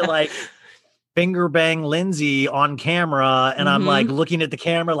having to like finger bang Lindsay on camera. And I'm like looking at the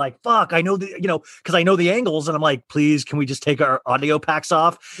camera like, fuck, I know because I know the angles. And I'm like, please, can we just take our audio packs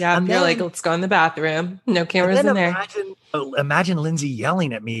off? Yeah. And you're like, let's go in the bathroom. No cameras in there. Imagine Lindsay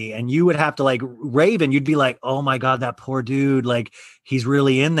yelling at me, and you would have to like rave, and you'd be like, oh my God, that poor dude. Like, he's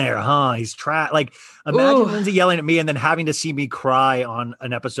really in there, huh? He's like, imagine Lindsay yelling at me and then having to see me cry on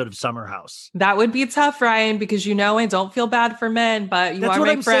an episode of Summer House. That would be tough, Ryan, because I don't feel bad for men, but you are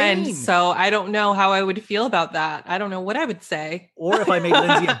my friend. Saying. So I don't know how I would feel about that. I don't know what I would say. Or if I made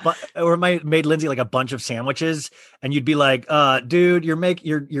Lindsay made Lindsay like a bunch of sandwiches, and you'd be like, dude,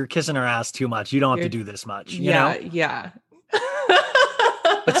 you're kissing her ass too much. You don't have to do this much. You know? Yeah.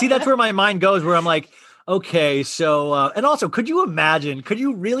 But see, that's where my mind goes, where I'm like, okay, so, and also, could you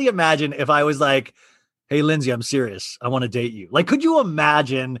really imagine if I was like, hey, Lindsay, I'm serious. I want to date you. Like, could you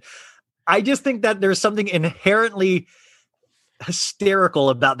imagine? I just think that there's something inherently hysterical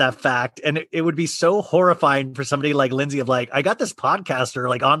about that fact. And it would be so horrifying for somebody like Lindsay of like, I got this podcaster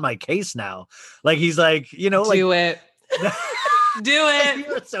like on my case now. Like, he's like, you know, do like. It. Do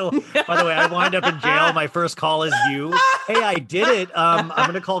it. So, by the way, I wind up in jail. My first call is you. Hey, I did it. I'm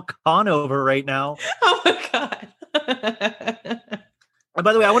going to call Conover right now. Oh my God. And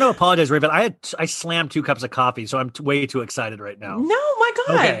by the way, I want to apologize, Raven. I slammed 2 cups of coffee, so I'm way too excited right now. No, my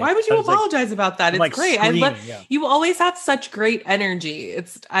God. Okay. Why would you apologize about that? It's great. Screaming, I love you always have such great energy.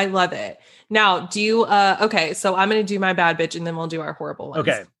 I love it. Now, do you okay, so I'm going to do my bad bitch, and then we'll do our horrible ones.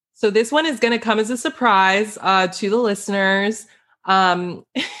 Okay. So this one is going to come as a surprise to the listeners.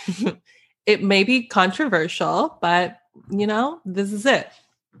 It may be controversial, but this is it.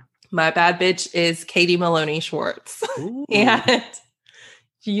 My bad bitch is Katie Maloney Schwartz. And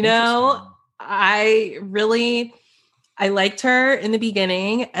I liked her in the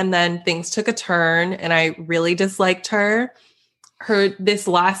beginning, and then things took a turn and I really disliked her. This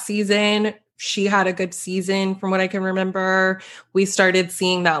last season, she had a good season from what I can remember. We started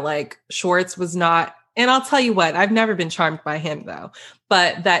seeing that like Schwartz was not, and I'll tell you what, I've never been charmed by him though,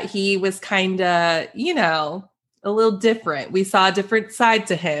 but that he was kind of, a little different. We saw a different side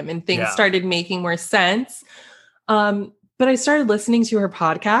to him, and things started making more sense. But I started listening to her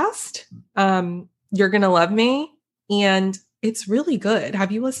podcast, You're Gonna Love Me, and it's really good.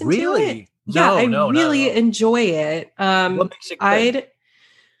 Have you listened to it? No, I really enjoy it. What makes it good?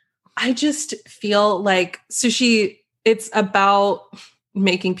 I just feel like, it's about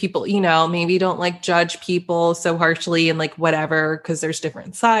making people, maybe don't like judge people so harshly and like whatever, because there's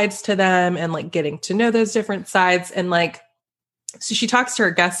different sides to them, and like getting to know those different sides. And like, So she talks to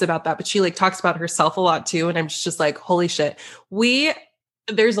her guests about that, but she like talks about herself a lot too. And I'm just like, holy shit,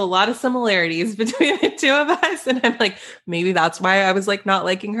 there's a lot of similarities between the two of us. And I'm like, maybe that's why I was like not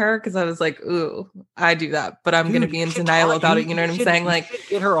liking her. Cause I was like, ooh, I do that, but I'm going to be in denial about it. You know what I'm saying? Like,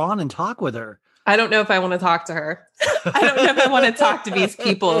 get her on and talk with her. I don't know if I want to talk to her. I don't know if I want to talk to these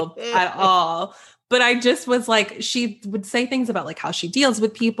people at all. But I just was like, she would say things about like how she deals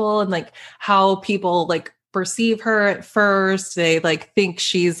with people and like how people like perceive her at first. They like think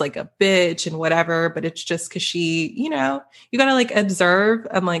she's like a bitch and whatever, but it's just because she, you know, you got to like observe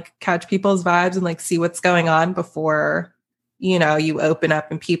and like catch people's vibes and like see what's going on before, you know, you open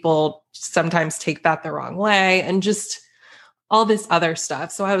up, and people sometimes take that the wrong way and just all this other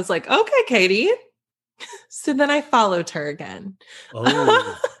stuff. So I was like, okay, Katie. So then I followed her again.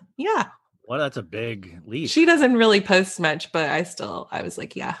 Oh, yeah. Well, that's a big leap. She doesn't really post much, but I was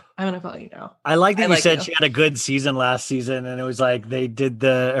like, yeah, I'm going to follow you now. I like that you said she had a good season last season, and it was like they did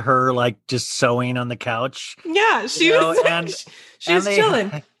her like just sewing on the couch. Yeah, she was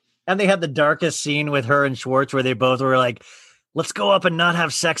chilling. And they had the darkest scene with her and Schwartz where they both were like, let's go up and not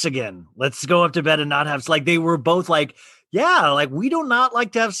have sex again. Let's go up to bed and not have, like, they were both like, yeah, like we do not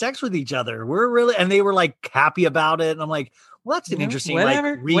like to have sex with each other. We're really, and they were like happy about it. And I'm like, well, that's an interesting,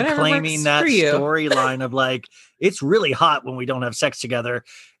 like reclaiming that storyline of like, it's really hot when we don't have sex together.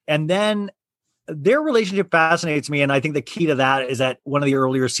 And then their relationship fascinates me. And I think the key to that is that one of the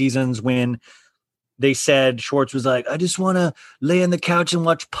earlier seasons when they said Schwartz was like, I just want to lay on the couch and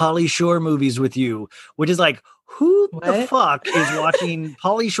watch Pauly Shore movies with you, which is like, who the fuck is watching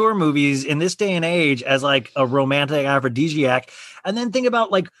Pauly Shore movies in this day and age as like a romantic aphrodisiac? And then think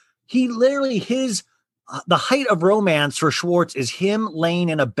about like, he literally, the height of romance for Schwartz is him laying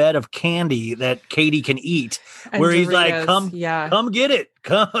in a bed of candy that Katie can eat, and where Doritos, he's like, come get it.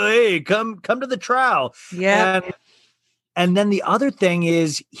 Come to the trial. Yeah. And then the other thing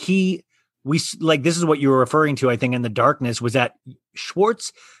is this is what you were referring to, I think, in The Darkness, was that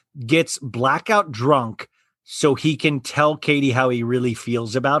Schwartz gets blackout drunk so he can tell Katie how he really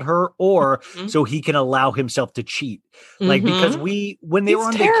feels about her, or so he can allow himself to cheat. Like, because when they were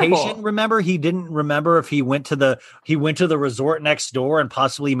on vacation, remember, he didn't remember if he went to the resort next door and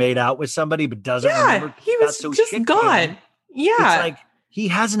possibly made out with somebody, but doesn't remember. He was so just gone. Yeah. It's like he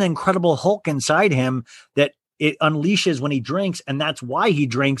has an incredible Hulk inside him that it unleashes when he drinks. And that's why he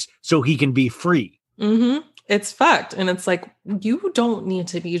drinks, so he can be free. Mm-hmm. It's fucked. And it's like, you don't need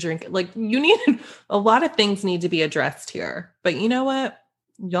to be drinking. Like, a lot of things need to be addressed here. But you know what?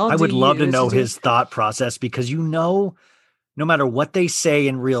 I would love to know his thought process, because no matter what they say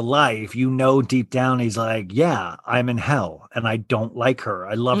in real life, deep down, he's like, yeah, I'm in hell and I don't like her.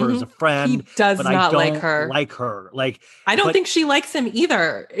 I love her as a friend. He does but not I don't like her. Like, I don't think she likes him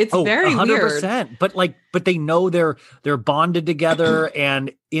either. It's very 100%. Weird. But they know they're bonded together.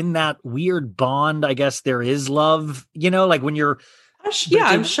 And in that weird bond, I guess there is love, like when you're,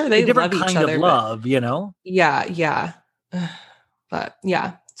 I'm sure they different love each kind other, of love, Yeah. But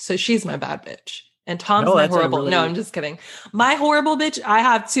yeah, so she's my bad bitch. And Tom's my horrible. No, I'm just kidding. My horrible bitch. I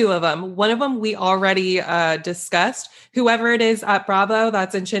have two of them. One of them we already discussed. Whoever it is at Bravo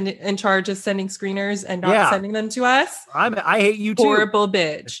that's in charge of sending screeners and not sending them to us. I hate you too. Horrible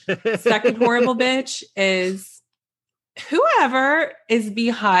bitch. Second horrible bitch is whoever is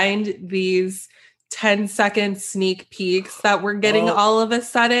behind these 10-second sneak peeks that we're getting all of a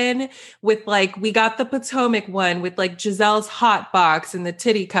sudden with, like, we got the Potomac one with like Giselle's hot box and the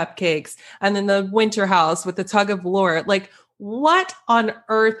titty cupcakes, and then the Winter House with the tug of war. Like, what on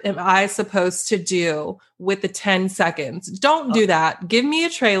earth am I supposed to do with the 10 seconds? Don't do that. Give me a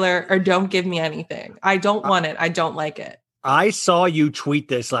trailer or don't give me anything. I don't want it. I don't like it. I saw you tweet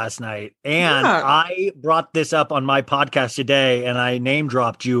this last night, and I brought this up on my podcast today, and I name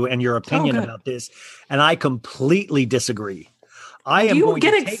dropped you and your opinion about this, and I completely disagree. You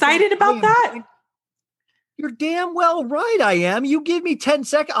get excited about that? You're damn well right. I am. You give me 10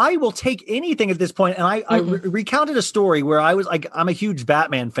 seconds. I will take anything at this point. And I recounted a story where I was like, I'm a huge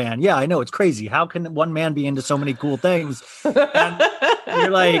Batman fan. Yeah, I know. It's crazy. How can one man be into so many cool things? And you're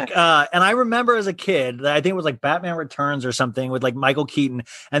like, and I remember as a kid, I think it was like Batman Returns or something with like Michael Keaton.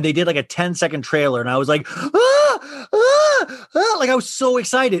 And they did like a 10-second trailer. And I was like, like I was so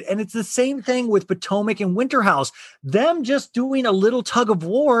excited. And it's the same thing with Potomac and Winter House. Them just doing a little tug of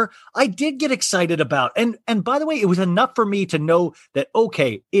war, I did get excited about. And by the way, it was enough for me to know that,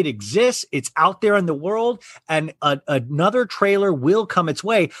 okay, it exists. It's out there in the world, and another trailer will come its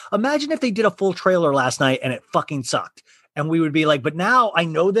way. Imagine if they did a full trailer last night and it fucking sucked. And we would be like, but now I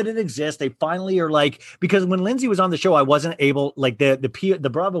know that it exists. They finally are like, because when Lindsay was on the show, I wasn't able, like the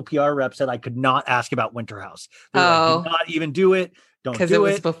Bravo PR rep said I could not ask about Winter House. They were like, do not even do it. Don't do it. Because it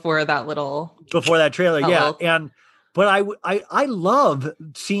was before that trailer. Yeah. But I love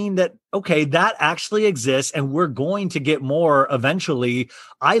seeing that, okay, that actually exists and we're going to get more eventually.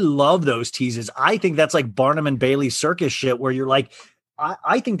 I love those teases. I think that's like Barnum and Bailey circus shit where you're like,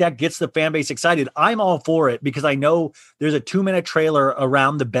 I think that gets the fan base excited. I'm all for it because I know there's a 2-minute trailer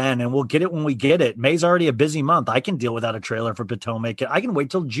around the bend and we'll get it when we get it. May's already a busy month. I can deal without a trailer for Potomac. I can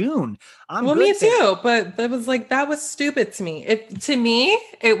wait till June. Me too. But that was stupid to me. To me,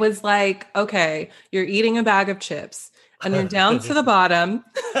 it was like, okay, you're eating a bag of chips and you're down to the bottom.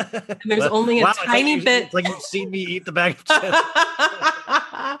 And there's only a tiny bit. It's like you've seen me eat the bag of chips.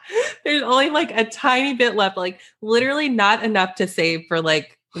 There's only like a tiny bit left, like literally not enough to save for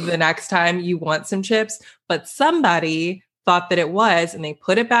like the next time you want some chips. But somebody thought that it was, and they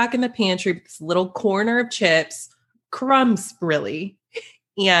put it back in the pantry, this little corner of chips, crumbs, really.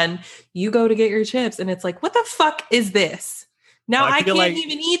 And you go to get your chips, and it's like, what the fuck is this? Now I can't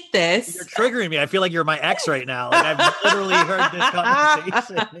even eat this. You're triggering me. I feel like you're my ex right now. Like I've literally heard this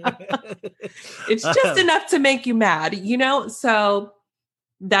conversation. It's just enough to make you mad, So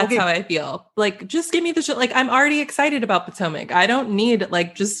that's how I feel. Like, just give me the shit. Like, I'm already excited about Potomac. I don't need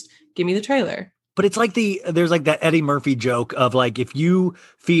just give me the trailer. But it's like there's like that Eddie Murphy joke of like, if you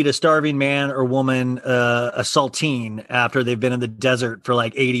feed a starving man or woman a saltine after they've been in the desert for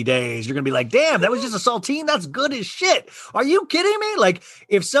like 80 days, you're going to be like, damn, that was just a saltine. That's good as shit. Are you kidding me? Like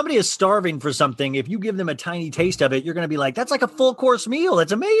if somebody is starving for something, if you give them a tiny taste of it, you're going to be like, that's like a full course meal.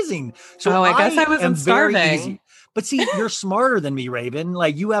 That's amazing. So I guess I wasn't starving. But see, you're smarter than me, Raven.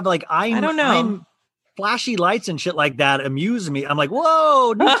 Like you have like, I don't know. Flashy lights and shit like that amuse me. I'm like,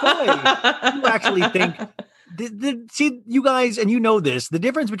 whoa, new toy. You actually think, see, you guys, and you know this, the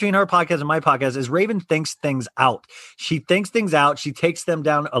difference between her podcast and my podcast is Raven thinks things out. She thinks things out. She takes them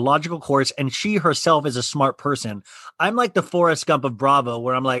down a logical course, and she herself is a smart person. I'm like the Forrest Gump of Bravo,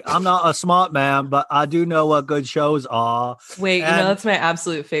 where I'm like, I'm not a smart man, but I do know what good shows are. Wait, that's my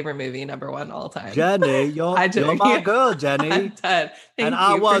absolute favorite movie, #1 all time. Jenny, you're my girl, Jenny. I'm dead. Thank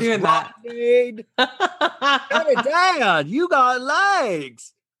you for doing that. Jenny, Dad, you got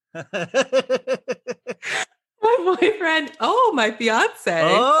legs. My boyfriend, my fiance.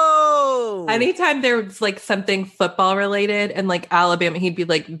 Oh, anytime there was like something football related and like Alabama, he'd be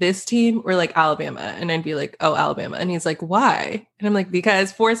like, this team or like Alabama. And I'd be like, oh, Alabama. And he's like, why? And I'm like,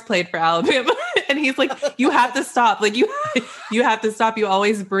 because Forrest played for Alabama. And he's like, you have to stop. Like you have to stop. You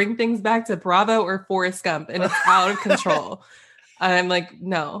always bring things back to Bravo or Forrest Gump and it's out of control. And I'm like,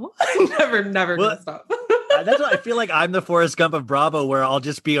 no, I'm never gonna stop. That's why I feel like I'm the Forrest Gump of Bravo, where I'll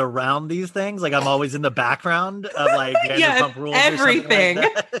just be around these things. Like I'm always in the background of like Vanderpump Rules everything. Or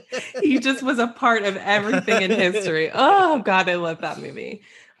like that. He just was a part of everything in history. Oh God, I love that movie.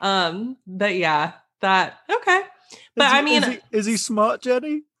 But yeah, that okay. But is he smart,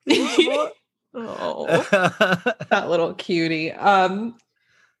 Jenny? Is he smart? Oh, that little cutie.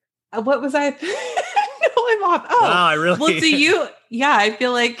 What was I? No, I'm off. Oh, wow, I really. Well, do you? Yeah, I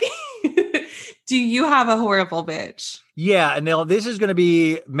feel like. Do you have a horrible bitch? Yeah, and now this is going to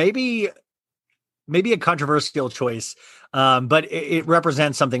be maybe a controversial choice, but it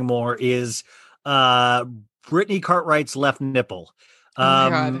represents something more. Is Brittany Cartwright's left nipple?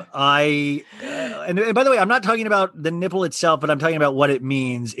 And by the way, I'm not talking about the nipple itself, but I'm talking about what it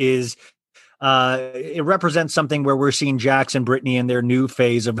means. Is it represents something where we're seeing Jax and Brittany in their new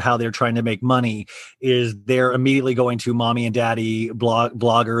phase of how they're trying to make money. Is they're immediately going to mommy and daddy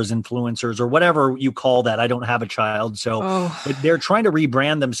bloggers, influencers, or whatever you call that. I don't have a child. So they're trying to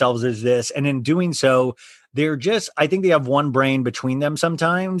rebrand themselves as this. And in doing so, I think they have one brain between them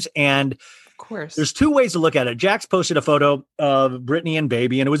sometimes. And of course, there's two ways to look at it. Jax posted a photo of Brittany and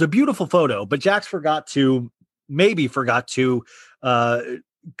baby, and it was a beautiful photo, but Jax forgot to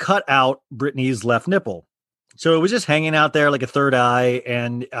cut out Brittany's left nipple. So it was just hanging out there like a third eye.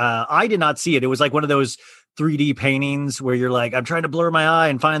 And I did not see it. It was like one of those 3D paintings where you're like, I'm trying to blur my eye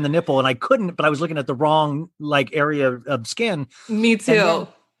and find the nipple. And I couldn't, but I was looking at the wrong like area of skin. Me too.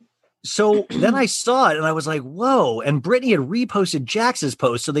 So then I saw it and I was like, whoa. And Brittany had reposted Jax's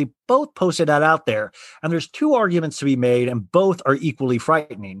post. So they both posted that out there. And there's two arguments to be made, and both are equally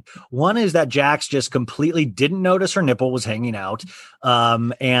frightening. One is that Jax just completely didn't notice her nipple was hanging out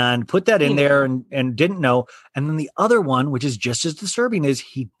and put that in there and didn't know. And then the other one, which is just as disturbing, is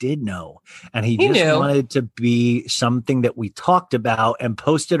he did know. And he just wanted to be something that we talked about and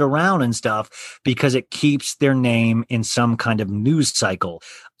posted around and stuff because it keeps their name in some kind of news cycle.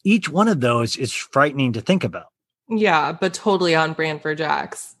 Each one of those is frightening to think about. Yeah, but totally on brand for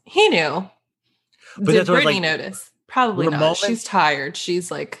Jax. He knew. But Did that's what, Brittany like, notice? Probably the not. moment. She's tired. She's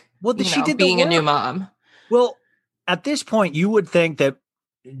like, Well, she did the being a new work. mom. Well, at this point, you would think that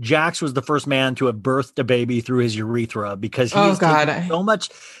Jax was the first man to have birthed a baby through his urethra, because he has taken so much,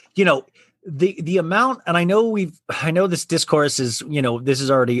 the amount. And I know this discourse is, this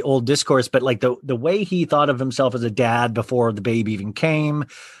is already old discourse, but like the way he thought of himself as a dad before the baby even came,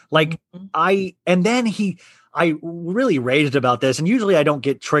 like I really raved about this. And usually I don't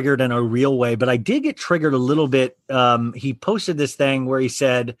get triggered in a real way, but I did get triggered a little bit. He posted this thing where he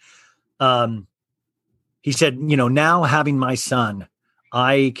said, now having my son,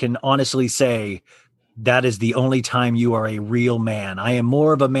 I can honestly say that is the only time you are a real man. I am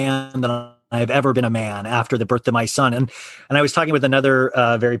more of a man than I've ever been a man after the birth of my son. And I was talking with another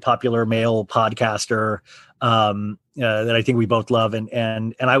very popular male podcaster that I think we both love.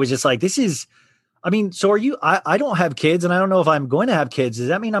 And I was just like, so are you, I don't have kids, and I don't know if I'm going to have kids. Does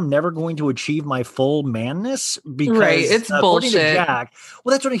that mean I'm never going to achieve my full manness? Because right, it's bullshit. To Jack,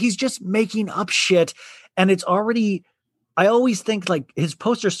 well, that's what he's just making up shit. And it's already, I always think like his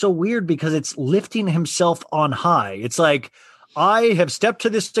posts are so weird because it's lifting himself on high. It's like, I have stepped to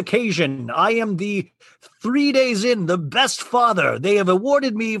this occasion. I am the 3 days in the best father. They have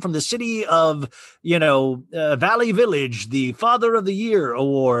awarded me from the city of, Valley Village, the Father of the Year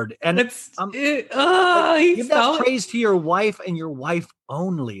award. And give that praise to your wife and your wife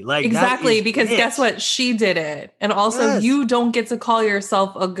only. Like, exactly, because guess what? She did it. And also you don't get to call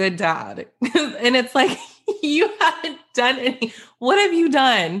yourself a good dad. And it's like, you haven't done any. What have you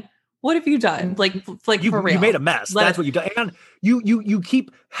done? What have you done? Like for real. You made a mess. That's what you've done. And you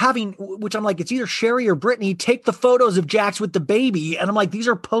keep having, which I'm like, it's either Sherry or Brittany, take the photos of Jax with the baby. And I'm like, these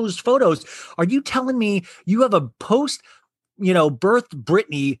are posed photos. Are you telling me you have a post, birth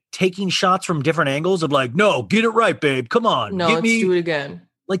Brittany taking shots from different angles of like, no, get it right, babe. Come on. No, let's do it again.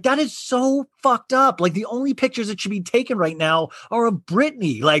 Like, that is so fucked up. Like, the only pictures that should be taken right now are of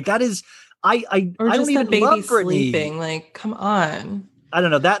Brittany. Like, that is, I don't even love Brittany. Sleeping. Like, come on. I don't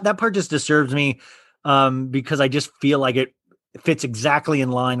know, that part just disturbs me because I just feel like it fits exactly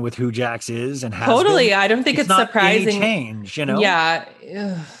in line with who Jax is and has totally been. I don't think it's not surprising any change, yeah.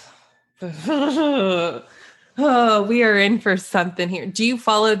 Oh, we are in for something here. Do you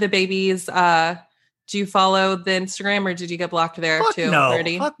follow the babies? Do you follow the Instagram, or did you get blocked there Fuck too? No,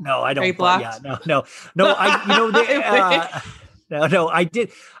 already? fuck no, I don't. Are you blocked? Yeah, no. No, I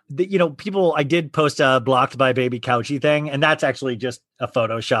did. I did post a blocked by baby couchy thing, and that's actually just a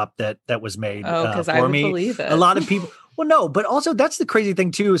Photoshop that was made because for I would me. believe it. A lot of people. Well, no, but also that's the crazy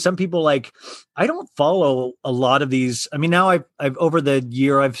thing too. Some people like, I don't follow a lot of these. I mean, now I've over the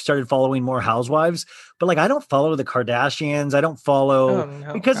year I've started following more housewives, but like I don't follow the Kardashians. I don't follow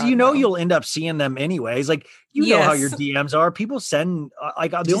because you'll end up seeing them anyways. Like know how your DMs are. People send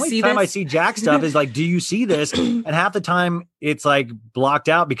like the only time I see Jack stuff is like, do you see this? And half the time it's like blocked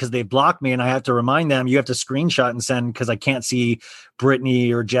out because they blocked me, and I have to remind them. You have to screenshot and send because I can't see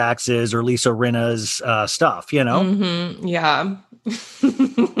Brittany or Jax's or Lisa Rinna's stuff. Mm-hmm. Yeah.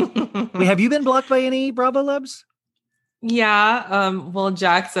 Wait, have you been blocked by any Bravo Lebs? Yeah. Well,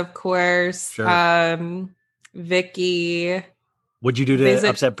 Jax, of course. Sure. Vicky. What'd you do to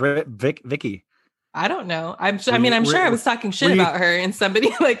upset Vicky? I don't know. I'm sure I was talking shit about her, and somebody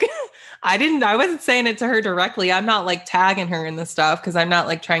like, I wasn't saying it to her directly. I'm not like tagging her in the stuff because I'm not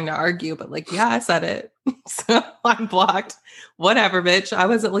like trying to argue, but like, yeah, I said it. So I'm blocked. Whatever, bitch. I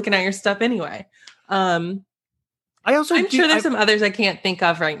wasn't looking at your stuff anyway. I'm sure there's some others I can't think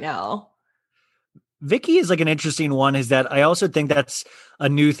of right now. Vicky is like an interesting one, is that I also think that's a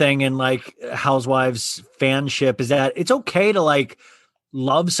new thing in like Housewives fanship, is that it's okay to like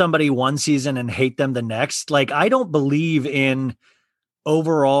love somebody one season and hate them the next. Like, I don't believe in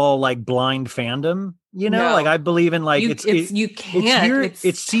overall like blind fandom, No. like I believe in like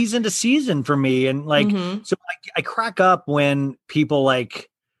it's season to season for me. And like, so I crack up when people like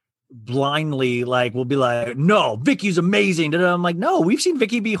blindly like will be like, no, Vicky's amazing. And I'm like, no, we've seen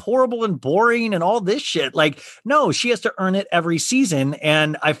Vicky be horrible and boring and all this shit. Like, no, she has to earn it every season.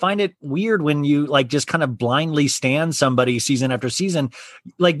 And I find it weird when you like just kind of blindly stan somebody season after season.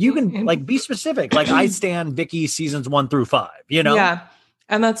 Like, you can like be specific. Like, I stan Vicky seasons 1 through 5, Yeah.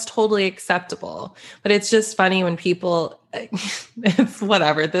 And that's totally acceptable. But it's just funny when people, it's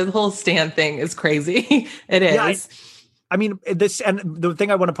whatever. The whole stan thing is crazy. It is. Yeah, I mean, this, and the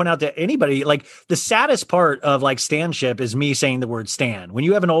thing I want to point out to anybody, like the saddest part of like stanship is me saying the word stan. When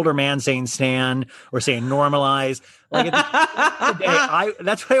you have an older man saying stan or saying normalize, like at the end of the day,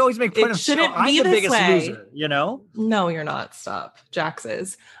 that's what I always make fun of. Shouldn't I'm be the this biggest way. loser, No, you're not. Stop. Jax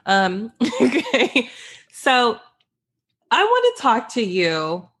is. Okay. So I want to talk to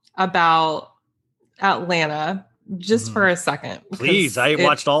you about Atlanta just for a second. Please. I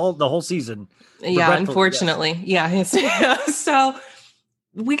watched the whole season. Yeah, unfortunately. Yes. Yeah. So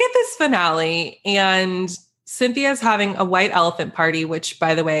we get this finale and Cynthia's having a white elephant party, which,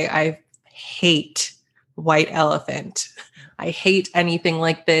 by the way, I hate white elephant. I hate anything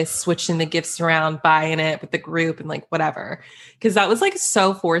like this, switching the gifts around, buying it with the group and like whatever. Because that was like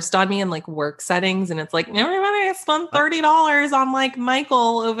so forced on me in like work settings. And it's like, everybody spent $30 on like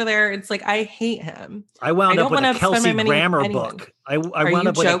Michael over there. It's like, I hate him. I wound up with a Kelsey Grammer book. I wound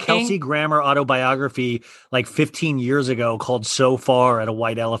up with a Kelsey Grammer autobiography like 15 years ago called So Far at a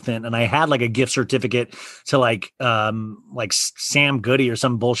White Elephant. And I had like a gift certificate to like Sam Goody or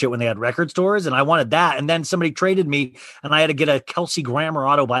some bullshit when they had record stores. And I wanted that. And then somebody traded me and I had to get a Kelsey Grammer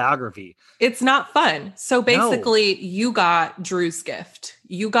autobiography. It's not fun. So basically you got Drew's gift.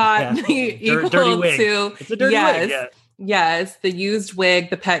 You got the equal dirty wig. To it's a dirty wig. Yeah. Yes, the used wig,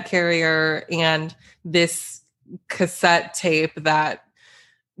 the pet carrier, and this cassette tape that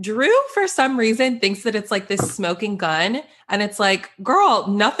Drew, for some reason, thinks that it's like this smoking gun. And it's like, girl,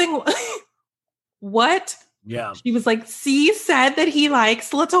 nothing. What? Yeah. She was like, C said that he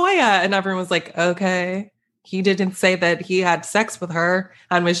likes LaToya. And everyone was like, okay. He didn't say that he had sex with her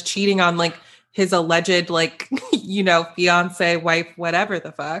and was cheating on like his alleged, like, fiance, wife, whatever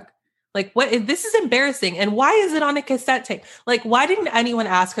the fuck. Like, what? This is embarrassing. And why is it on a cassette tape? Like, why didn't anyone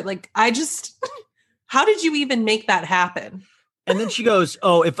ask her? Like, how did you even make that happen? And then she goes,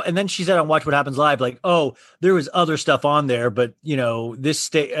 and then she said on Watch What Happens Live, like, there was other stuff on there, but this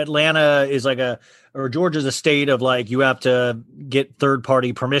state, Atlanta is like or Georgia's a state of like, you have to get third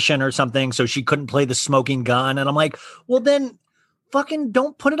party permission or something. So she couldn't play the smoking gun. And I'm like, well, then fucking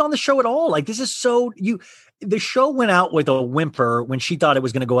don't put it on the show at all. Like, this is the show went out with a whimper when she thought it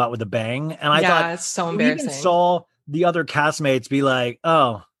was going to go out with a bang. And I thought it's so embarrassing. I even saw the other castmates be like,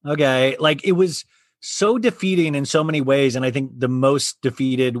 oh, okay. Like, it was so defeating in so many ways. And I think the most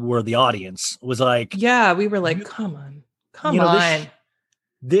defeated were the audience. It was like, yeah, we were like, come on.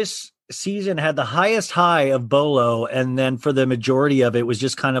 This season had the highest high of Bolo. And then for the majority of it was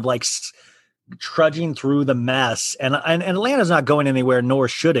just kind of like trudging through the mess. And Atlanta's not going anywhere, nor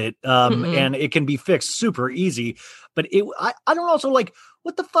should it. And it can be fixed super easy. But I don't also like,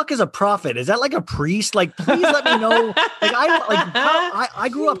 what the fuck is a prophet? Is that like a priest? Like, please let me know. Like, I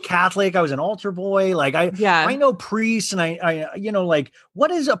grew up Catholic. I was an altar boy. Like, I know priests, and I like, what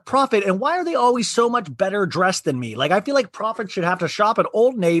is a prophet, and why are they always so much better dressed than me? Like, I feel like prophets should have to shop at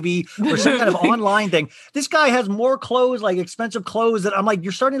Old Navy or some kind of online thing. This guy has more clothes, like expensive clothes, that I'm like,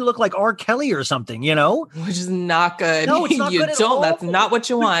 you're starting to look like R. Kelly or something, Which is not good. No, it's not good at all. That's not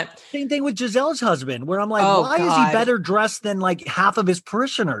what you want. Same thing with Giselle's husband, where I'm like, why is he better dressed than like half of his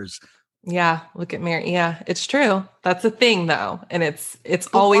parishioners? Yeah, look at Mary. Yeah, it's true. That's a thing, though, and it's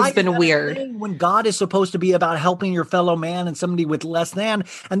always been weird. When God is supposed to be about helping your fellow man and somebody with less than,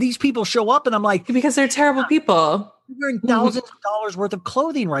 and these people show up, and I'm like, because they're terrible people. They're wearing thousands of dollars worth of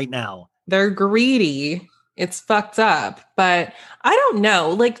clothing right now. They're greedy. It's fucked up. But I don't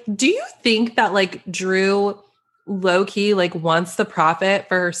know. Like, do you think that like Drew low-key like wants the profit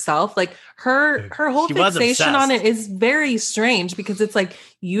for herself? Like her whole fixation on it is very strange, because it's like,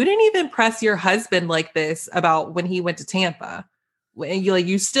 you didn't even press your husband like this about when he went to Tampa.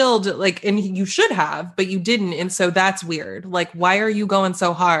 You still like, and you should have, but you didn't. And so that's weird. Like, why are you going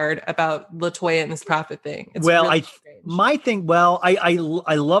so hard about LaToya and this profit thing? It's really strange.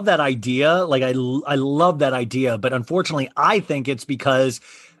 I love that idea. Like, I love that idea, but unfortunately I think it's because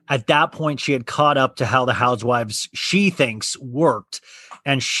at that point she had caught up to how the Housewives, she thinks, worked,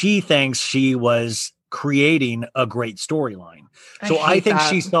 and she thinks she was creating a great storyline. So I think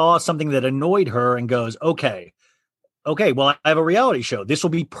she saw something that annoyed her and goes, okay, well, I have a reality show. This will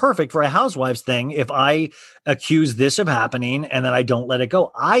be perfect for a Housewives thing if I accuse this of happening and then I don't let it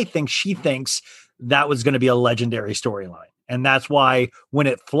go. I think she thinks that was going to be a legendary storyline. And that's why when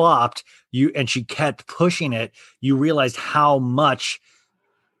it flopped, and she kept pushing it, you realized how much,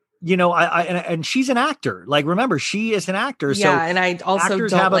 and she's an actor. Like, remember, she is an actor. Yeah, so and I also actors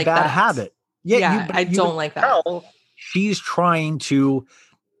don't have like a bad that. habit. I don't like that. She's trying to,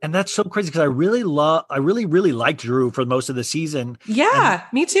 and that's so crazy, because I really liked Drew for most of the season. Yeah,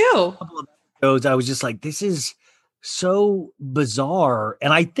 me too. I was just like, this is so bizarre.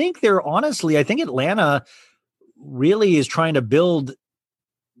 And I think Atlanta really is trying to build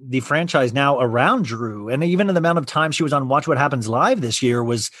the franchise now around Drew. And even in the amount of time she was on Watch What Happens Live this year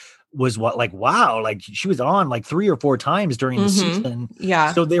was what, like, wow, like she was on like 3 or 4 times during the season.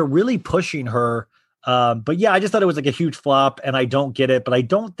 Yeah. So they're really pushing her. But yeah, I just thought it was like a huge flop, and I don't get it, but I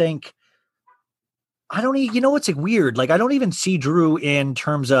don't think I don't even, what's like weird? Like, I don't even see Drew in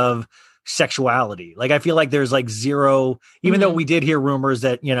terms of sexuality. Like, I feel like there's like zero, even though we did hear rumors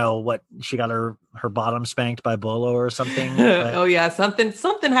that, she got her bottom spanked by Bolo or something. Oh yeah. Something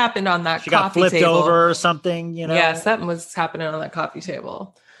happened on that she coffee got flipped table. over or something, Yeah. Something was happening on that coffee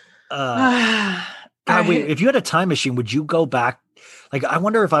table. God, wait, if you had a time machine, would you go back? Like, I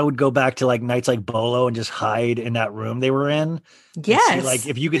wonder if I would go back to like nights like Bolo and just hide in that room they were in. Yes. See, like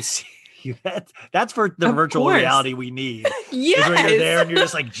if you could see that's for the virtual reality we need. Yes. When you're there and you're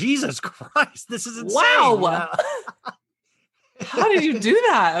just like, Jesus Christ, this is insane. Wow. How did you do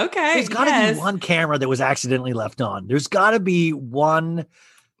that? Okay. There's got to be one camera that was accidentally left on. There's got to be one.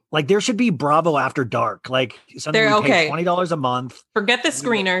 Like there should be Bravo After Dark. Like something we pay $20 a month. Forget the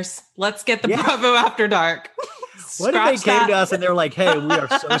screeners. Let's get the Bravo After Dark. What if they came to us and they're like, "Hey, we are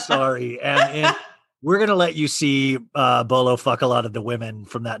so sorry, and we're gonna let you see Bolo fuck a lot of the women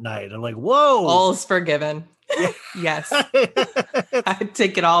from that night." I'm like, "Whoa, all's forgiven." Yes, I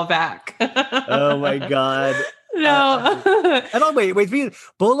take it all back. Oh my God, no. And wait,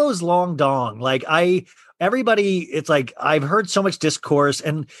 Bolo's long dong. Like everybody, it's like I've heard so much discourse,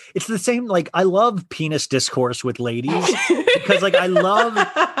 and it's the same. Like I love penis discourse with ladies because, like, I love,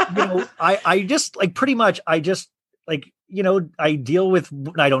 I just like pretty much, I just like, I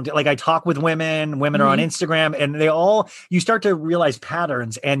talk with women. Women are on Instagram, and you start to realize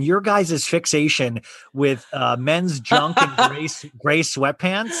patterns. And your guys' fixation with men's junk and gray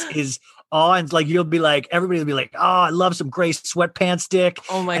sweatpants is. Oh, and like you'll be like, everybody will be like, "Oh, I love some gray sweatpants, dick."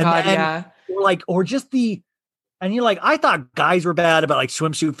 Oh my God, yeah. Or just and you're like, I thought guys were bad about like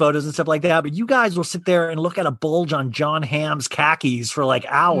swimsuit photos and stuff like that, but you guys will sit there and look at a bulge on John Hamm's khakis for like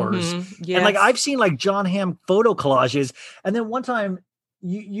hours. Yes. And like I've seen like John Hamm photo collages, and then one time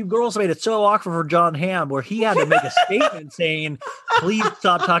you girls made it so awkward for John Hamm where he had to make a statement saying, "Please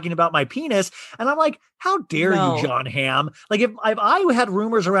stop talking about my penis." And I'm like, how dare you, John Hamm? Like if I had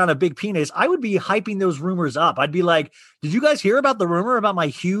rumors around a big penis, I would be hyping those rumors up. I'd be like, "Did you guys hear about the rumor about my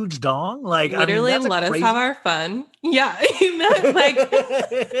huge dong?" Like literally, let us have our fun. Yeah. Like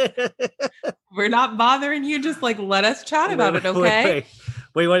we're not bothering you. Just like, let us chat about it. Okay.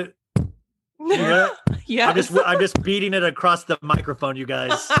 Wait, what? Yeah. I'm just beating it across the microphone, you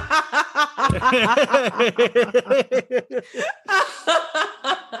guys.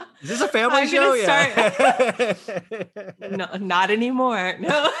 Is this a family show? Yeah. No, not anymore.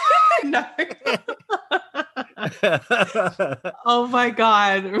 No. No. Oh my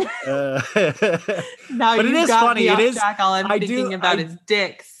God. Now but you it is got funny. Me It off is. track. All I'm thinking about is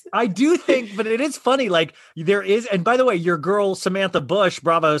dicks. I do think, but it is funny. Like there is, and by the way, your girl Samantha Bush,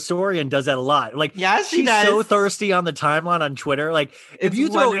 Bravo historian, does that a lot. Like, yeah, she's so thirsty on the timeline on Twitter. Like, if you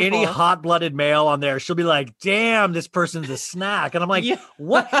throw any hot-blooded male on there, she'll be like, "Damn, this person's a snack." And I'm like,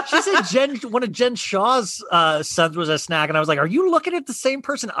 "What?" She said one of Jen Shaw's sons was a snack, and I was like, "Are you looking at the same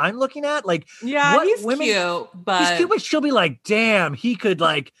person I'm looking at?" Like, yeah, he's cute, but he's cute, but she'll be like, "Damn, he could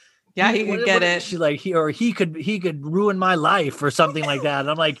like." Yeah, he could get it. She's like, he could ruin my life or something like that. And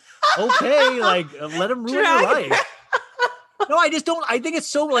I'm like, okay, like let him ruin your life. No, I just don't. I think it's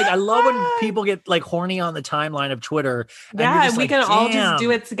so like I love when people get like horny on the timeline of Twitter. Yeah, and we can all just do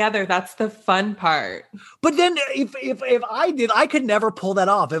it together. That's the fun part. But then if I did, I could never pull that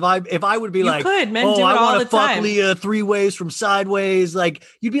off. If I would be like, men do it all the time. Fuck Leah 3 ways from sideways. Like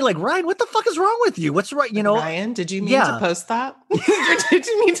you'd be like, Ryan, what the fuck is wrong with you? What's right? Ryan, did you mean to post that? Did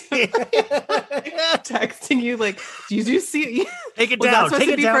you mean to texting you like? Did you see? Take it down. Take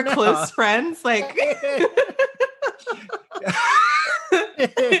it down for close friends, like.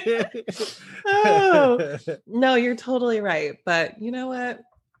 Oh, no, you're totally right. But you know what?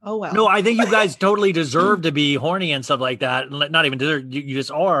 Oh, well. No, I think you guys totally deserve to be horny and stuff like that. Not even deserve, you just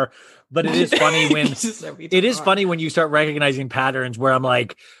are. But it is funny funny when you start recognizing patterns where I'm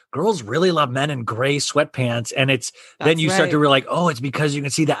like, girls really love men in gray sweatpants. And then you start to realize, oh, it's because you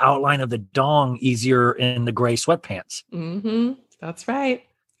can see the outline of the dong easier in the gray sweatpants. Mm-hmm. That's right.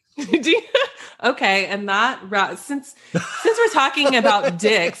 Okay, and that since we're talking about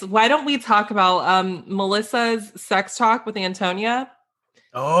dicks, why don't we talk about Melissa's sex talk with Antonia?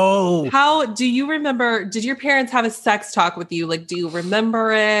 Oh, how do you remember? Did your parents have a sex talk with you? Like, do you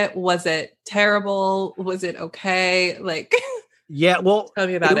remember it? Was it terrible? Was it okay? Like, yeah. Well, tell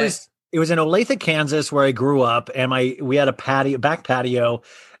me about it. It was in Olathe, Kansas, where I grew up, and we had a back patio.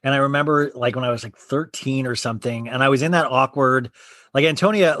 And I remember like when I was like 13 or something, and I was in that awkward, like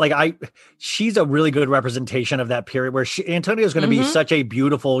Antonia, she's a really good representation of that period where Antonia is going to be such a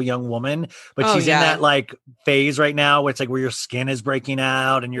beautiful young woman, but she's in that like phase right now where it's like where your skin is breaking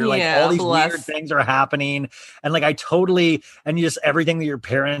out and you're like, all these weird things are happening. And like, and just everything that your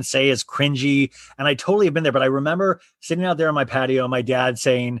parents say is cringy. And I totally have been there, but I remember sitting out there on my patio, my dad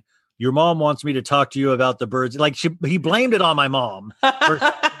saying, your mom wants me to talk to you about the birds. Like he blamed it on my mom.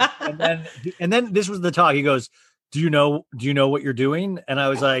 and then this was the talk. He goes, do you know what you're doing? And I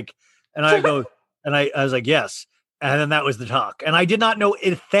was like, and I go, and I was like, yes. And then that was the talk. And I did not know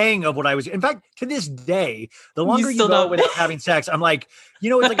a thing of what I was. In fact, to this day, the longer you go without having sex, I'm like,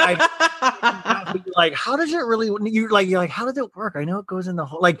 it's like, like, how does it really, you're like, how does it work? I know it goes in the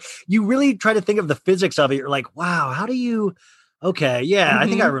whole, like, you really try to think of the physics of it. You're like, wow, how do you, okay. Yeah. I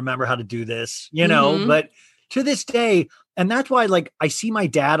think I remember how to do this, but to this day, and that's why, like, I see my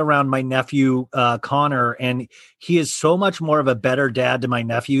dad around my nephew, Connor, and he is so much more of a better dad to my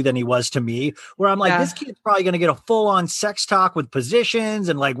nephew than he was to me, where I'm like, this kid's probably going to get a full on sex talk with positions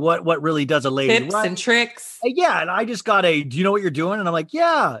and like what really does a lady tips and tricks. Yeah. And I just got do you know what you're doing? And I'm like,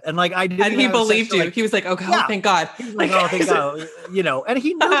 yeah. And like, I didn't. And he believed you. Like, he was like, okay, oh, thank God. He was like, oh, thank God. And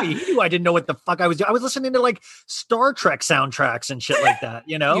he knew me. He knew I didn't know what the fuck I was doing. I was listening to like Star Trek soundtracks and shit like that,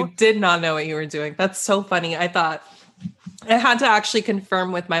 You did not know what you were doing. That's so funny. I thought I had to actually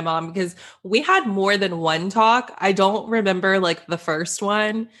confirm with my mom because we had more than one talk. I don't remember like the first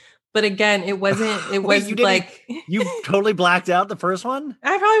one, but again, it was you totally blacked out the first one.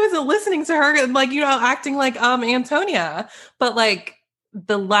 I probably wasn't listening to her and like, acting like Antonia, but like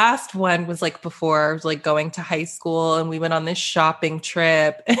the last one was like before I was like going to high school and we went on this shopping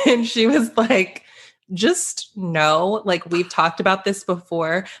trip and she was like, just know, like we've talked about this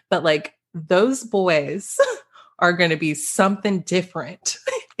before, but like those boys are going to be something different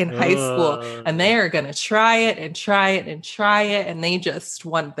in high school and they are going to try it and try it and try it. And they just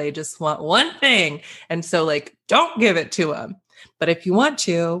want one thing. And so like, don't give it to them. But if you want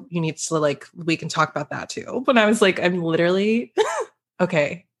to, you need to like, we can talk about that too. But I was like, I'm literally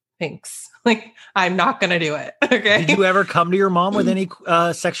okay, thanks. Like, I'm not going to do it. Okay. Did you ever come to your mom with any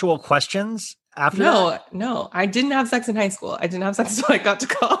sexual questions? No, I didn't have sex in high school. I didn't have sex until I got to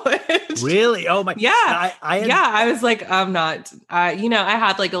college. Really? Oh my! Yeah, I was like, I'm not. I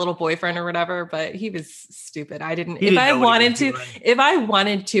had like a little boyfriend or whatever, but he was stupid. I didn't. If I wanted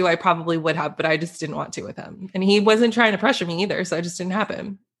to, I probably would have, but I just didn't want to with him, and he wasn't trying to pressure me either, so it just didn't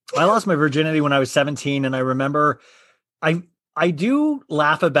happen. I lost my virginity when I was 17, and I remember, I do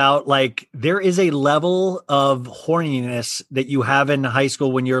laugh about like there is a level of horniness that you have in high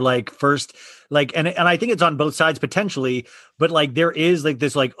school when you're like first like and I think it's on both sides potentially, but like there is like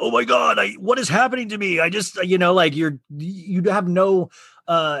this like, oh my God, what is happening to me? I just like you have no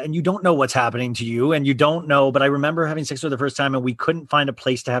and you don't know what's happening to you and you don't know. But I remember having sex for the first time and we couldn't find a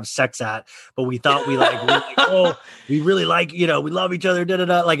place to have sex at, but we thought we really like, we love each other.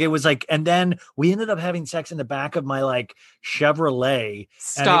 Like it was like, and then we ended up having sex in the back of my like Chevrolet.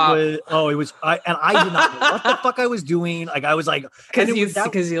 Stop. And I did not know what the fuck I was doing. Like I was like,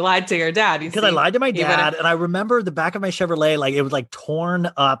 because you lied to your dad. Because I lied to my dad. And I remember the back of my Chevrolet, like it was like torn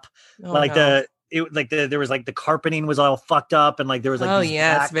up, there was like the carpeting was all fucked up and like there was like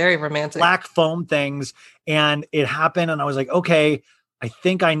it's very romantic black foam things and it happened and I was like, okay, I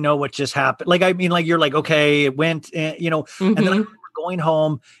think I know what just happened. Like I mean, like you're like, okay, it went, and then I remember going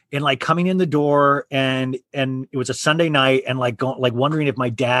home and like coming in the door and it was a Sunday night and like wondering if my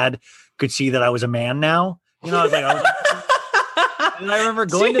dad could see that I was a man now. I was like and I remember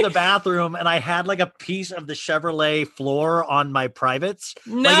going to the bathroom and I had like a piece of the Chevrolet floor on my privates.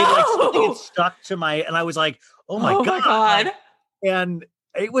 No. Something had stuck to and I was like, oh my God. And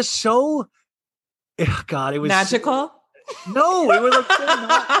it was so, it was magical. No, it was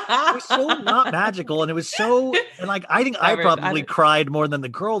like so not magical. And it was so, and like, I think I probably cried more than the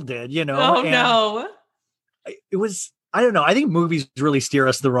girl did, Oh no. It was, I don't know. I think movies really steer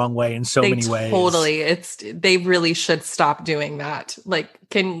us the wrong way in so many ways. Totally. They really should stop doing that. Like,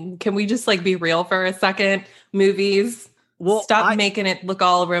 can we just like be real for a second? Movies, stop making it look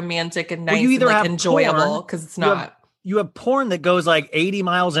all romantic and nice and like enjoyable because it's not. You have porn that goes like 80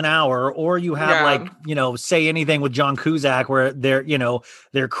 miles an hour, or you have like, Say Anything with John Cusack where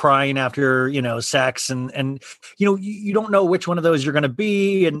they're crying after, sex and you don't know which one of those you're going to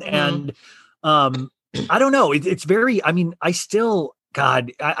be. And I don't know. It's very, I mean, I still,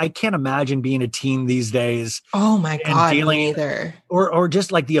 God, I can't imagine being a teen these days. Oh my and God, dealing, me neither. Or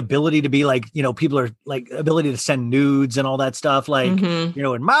just like the ability to be like, people are like ability to send nudes and all that stuff. Like,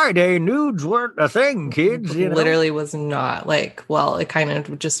 in my day, nudes weren't a thing, kids. Literally was not like, well, it kind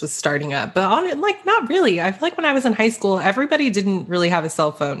of just was starting up, but on it, like, not really. I feel like when I was in high school, everybody didn't really have a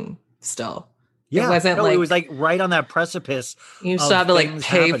cell phone still. Yeah, it wasn't it was like right on that precipice. You still have to like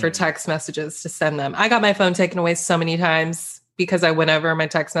pay for text messages to send them. I got my phone taken away so many times because I went over my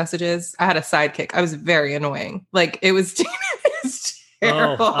text messages. I had a sidekick. I was very annoying. Like it was terrible.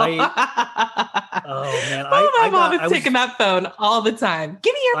 Oh man. My mom was taking that phone all the time.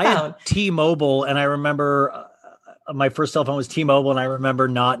 Give me your phone. Had T-Mobile, and I remember my first cell phone was T-Mobile, and I remember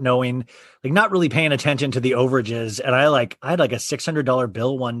not knowing, like not really paying attention to the overages. And I had like a $600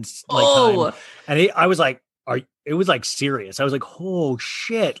 bill once time, and I was like, it was like serious. I was like, oh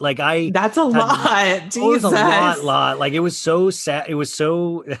shit. Like that's a lot. Jesus. It was a lot. Like it was so sad. It was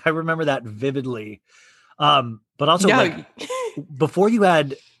so, I remember that vividly. But also like before you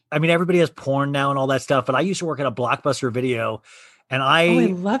had, I mean, everybody has porn now and all that stuff, but I used to work at a Blockbuster Video, and I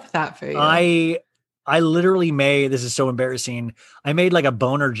love that for you. I literally this is so embarrassing. I made like a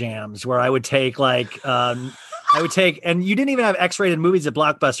boner jams where I would take like, and you didn't even have X-rated movies at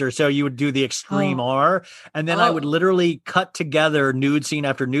Blockbuster. So you would do the extreme R, and then I would literally cut together nude scene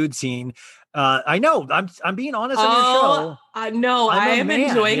after nude scene. I know I'm being honest on your show. I am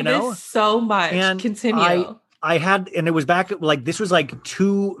enjoying this so much. And continue. I had, and it was back like, this was like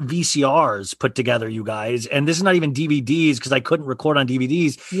 2 VCRs put together, you guys. And this is not even DVDs because I couldn't record on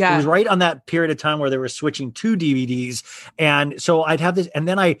DVDs. Yeah. It was right on that period of time where they were switching to DVDs. And so I'd have this, and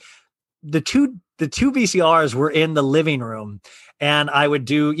then the two VCRs were in the living room, and I would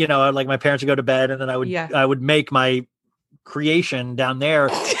do, like my parents would go to bed, and then I would make my creation down there.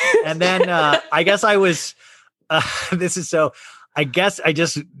 And then I guess I was, I guess I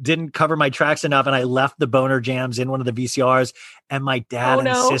just didn't cover my tracks enough, and I left the boner jams in one of the VCRs, and my dad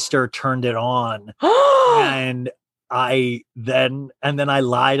and sister turned it on. And then I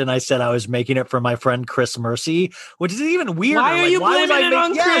lied and I said I was making it for my friend Chris Mercy, which is even weirder. Why are you blaming it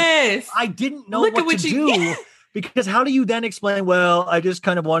on Chris? I didn't know what to do. Because how do you then explain, well, I just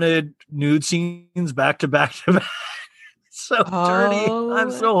kind of wanted nude scenes back to back to back. So dirty.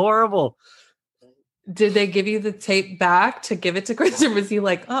 I'm so horrible. Did they give you the tape back to give it to Chris, or was he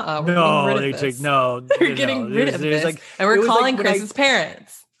like, we're getting rid of this, like, and we're calling Chris's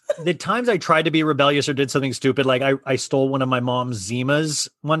parents? The times I tried to be rebellious or did something stupid, like I stole one of my mom's Zimas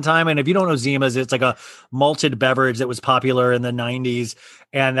one time. And if you don't know Zimas, it's like a malted beverage that was popular in the 90s.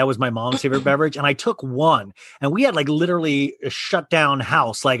 And that was my mom's favorite beverage. And I took one, and we had like literally a shut down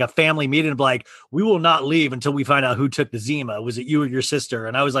house, like a family meeting of like, we will not leave until we find out who took the Zima. Was it you or your sister?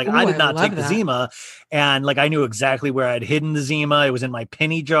 And I was like, I did not take the Zima. And like, I knew exactly where I'd hidden the Zima. It was in my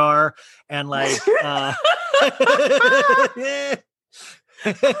penny jar. And like, I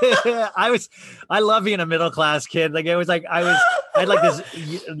love being a middle-class kid. Like I had like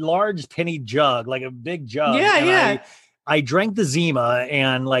this large penny jug, like a big jug. Yeah. I drank the Zima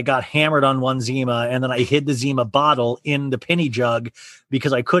and like got hammered on one Zima, and then I hid the Zima bottle in the penny jug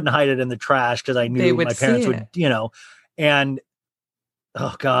because I couldn't hide it in the trash because I knew my parents would, and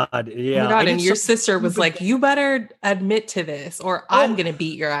oh God. Yeah. Oh God, and your sister was like, you better admit to this or I'm going to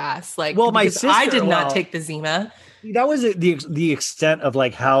beat your ass. Like, my sister, I did not take the Zima. That was the extent of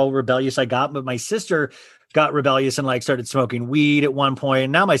like how rebellious I got. But my sister got rebellious and like started smoking weed at one point.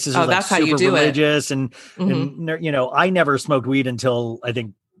 And now my sister's like super religious and I never smoked weed until I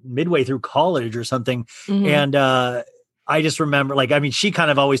think midway through college or something. Mm-hmm. And I just remember she kind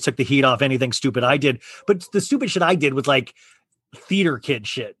of always took the heat off anything stupid I did. But the stupid shit I did was like theater kid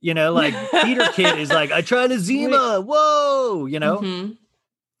shit, like theater kid is like, I tried a Zima. Whoa, Mm-hmm.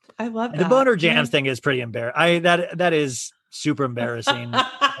 I love that. The boner jams thing is pretty embarrassing. That is super embarrassing.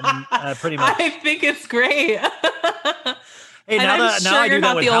 Pretty much. I think it's great. Hey, now I do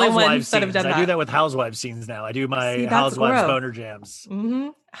that with housewives scenes. I do that with housewives scenes now. I do my housewives boner jams. Mm-hmm.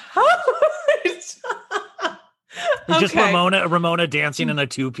 It's just Ramona dancing in a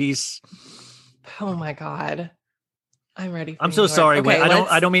 2-piece. Oh my God. I'm ready. I'm so sorry. Okay,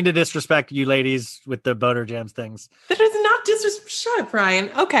 I don't mean to disrespect you ladies with the boner jams things. That is not disrespect. Shut up, Ryan.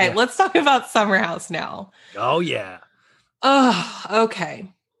 Okay, let's talk about Summer House now. Oh yeah. Oh,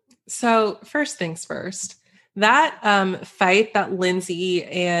 okay. So first things first. That fight that Lindsay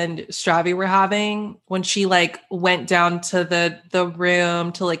and Stravi were having when she like went down to the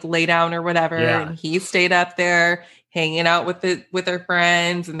room to like lay down or whatever, and he stayed up there hanging out with her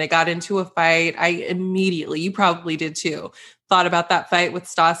friends, and they got into a fight. I immediately, you probably did too, thought about that fight with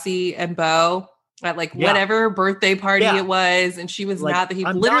Stassi and Bo. at like whatever birthday party it was, and she was like, mad that he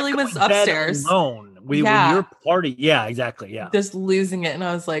I'm literally not was going to bed upstairs alone. When your party. Yeah, exactly. Yeah. Just losing it. And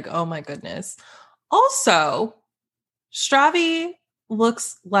I was like, oh my goodness. Also, Stravi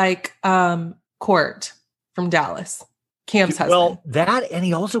looks like Court from Dallas, Cam's husband. Well, that, and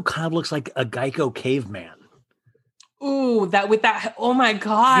he also kind of looks like a Geico caveman. Ooh, that with that. Oh my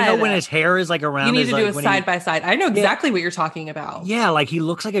God. You know, when his hair is like around. You need his, to do like, a side by side. I know exactly what you're talking about. Yeah, like he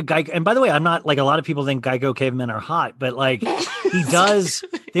looks like a Geico. And by the way, I'm not like, a lot of people think Geico cavemen are hot, but like he does.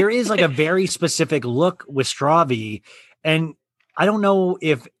 There is like a very specific look with Stravi. And I don't know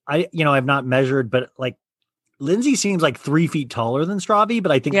if I've not measured, but like Lindsay seems like 3 feet taller than Stravi,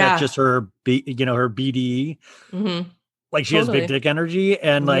 but I think that's just her, her BDE. Mm-hmm. Like she has big dick energy,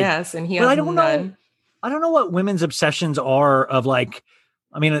 and like, yes, and he has none. I don't know what women's obsessions are of like,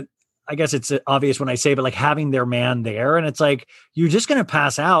 I mean, I guess it's obvious when I say, but like having their man there, and it's like, you're just going to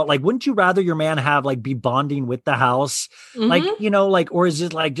pass out. Like, wouldn't you rather your man have like be bonding with the house? Mm-hmm. Like, like, or is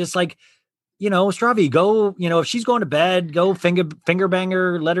it like, just like, Stravi, go, if she's going to bed, go finger bang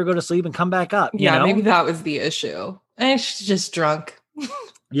her, let her go to sleep and come back up. Yeah, maybe that was the issue. And she's just drunk.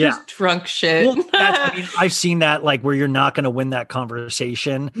 Yeah. Just drunk shit. Well, I've seen that, like, where you're not going to win that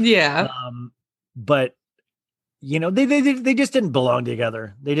conversation. Yeah. But they just didn't belong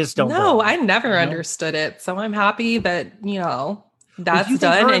together. They just don't. No, I never understood it. So I'm happy that, that's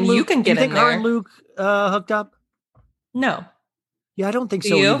done and you can get in there. Her and Luke hooked up? No. Yeah, I don't think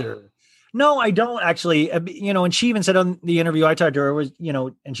so either. No, I don't actually. And she even said on the interview I talked to her was,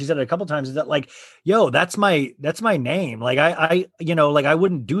 and she said it a couple times, is that like, yo, that's my name. Like I like I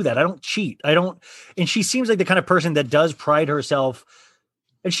wouldn't do that. I don't cheat. I don't. And she seems like the kind of person that does pride herself.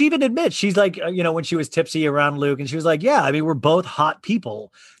 And she even admits, she's like, when she was tipsy around Luke, and she was like, yeah, I mean, we're both hot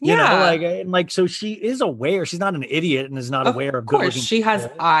people, so she is aware. She's not an idiot and is not aware of. Of course, she has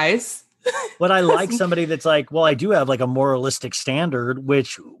eyes. But I like somebody that's like, well, I do have like a moralistic standard,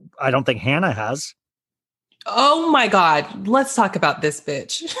 which I don't think Hannah has. Oh my God. Let's talk about this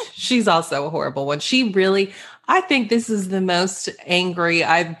bitch. She's also a horrible one. I think this is the most angry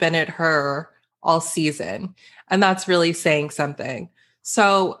I've been at her all season. And that's really saying something.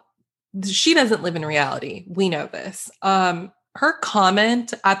 So she doesn't live in reality. We know this. Her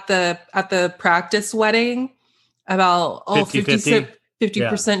comment at the practice wedding about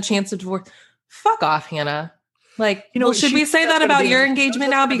 50% chance of divorce. Fuck off, Hannah. Like, should we say that about your engagement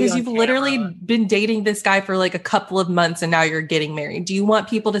now? Because you've literally been dating this guy for like a couple of months and now you're getting married. Do you want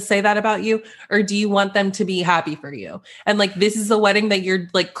people to say that about you, or do you want them to be happy for you? And like, this is the wedding that you're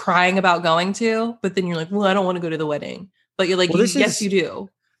like crying about going to, but then you're like, well, I don't want to go to the wedding. But you're like, yes, you do.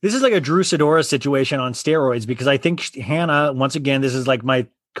 This is like a Drew Sidora situation on steroids, because I think Hannah, once again, this is like my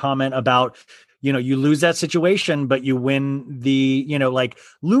comment about, you lose that situation, but you win the, like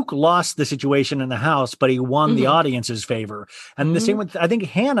Luke lost the situation in the house, but he won the audience's favor. And the same with, I think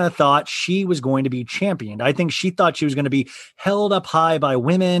Hannah thought she was going to be championed. I think she thought she was going to be held up high by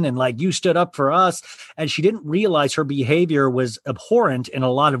women and like, you stood up for us. And she didn't realize her behavior was abhorrent in a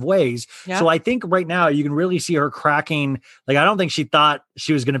lot of ways. Yeah. So I think right now you can really see her cracking. Like, I don't think she thought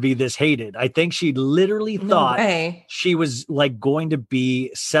she was going to be this hated. I think she literally thought she was like going to be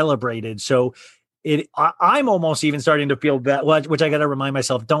celebrated. So I'm almost even starting to feel bad, which I got to remind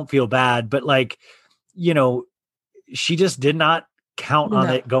myself, don't feel bad, but like, she just did not count on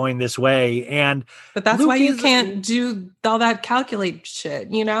it going this way. But that's why you can't do all that calculate shit,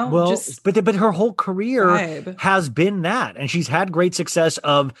 Well, but her whole career has been that. And she's had great success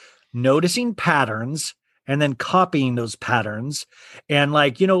of noticing patterns and then copying those patterns. And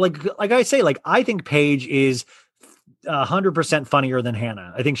like, like I say, like, I think Paige is 100% funnier than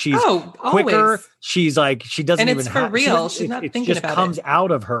Hannah. I think she's quicker. Always. She's like, she doesn't even have. And it's for real. She's not thinking about it. It just comes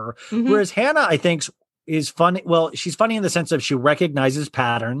out of her. Mm-hmm. Whereas Hannah, I think, is funny. Well, she's funny in the sense of she recognizes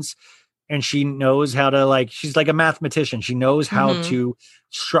patterns and she knows how to, like, she's like a mathematician. She knows how to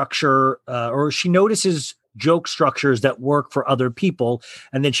structure, or she notices joke structures that work for other people.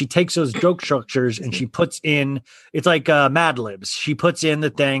 And then she takes those joke structures and she puts in, it's like Mad Libs. She puts in the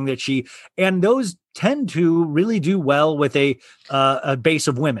thing that and those tend to really do well with a base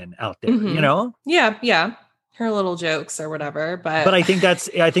of women out there, Yeah. Her little jokes or whatever. But I think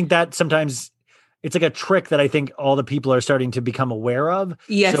that sometimes it's like a trick that I think all the people are starting to become aware of.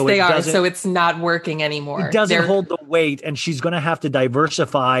 Yes, so they are. So it's not working anymore. It doesn't hold the weight, and she's going to have to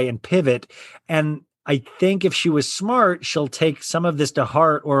diversify and pivot. And I think if she was smart, she'll take some of this to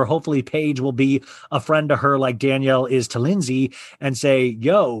heart, or hopefully Paige will be a friend to her like Danielle is to Lindsay and say,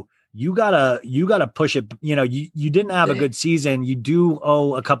 yo, you gotta push it. You didn't have a good season. You do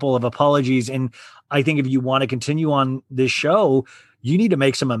owe a couple of apologies. And I think if you want to continue on this show, you need to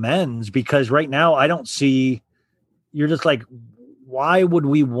make some amends, because right now I don't see, you're just like, why would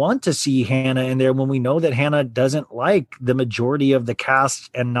we want to see Hannah in there when we know that Hannah doesn't like the majority of the cast,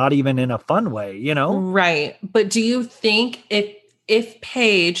 and not even in a fun way, you know? Right. But do you think if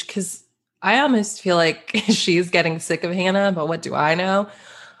Paige, because I almost feel like she's getting sick of Hannah, but what do I know?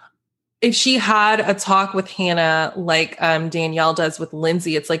 If she had a talk with Hannah like Danielle does with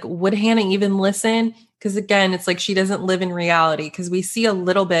Lindsay, it's like, would Hannah even listen? Because again, it's like she doesn't live in reality, because we see a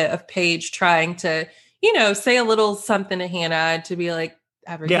little bit of Paige trying to, say a little something to Hannah to be like,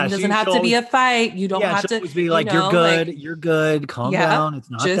 everything doesn't have to be a fight. You don't have to be like, you're good. You're good. Calm down.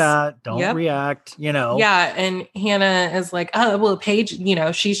 It's not that. Don't react, Yeah. And Hannah is like, oh, well, Paige,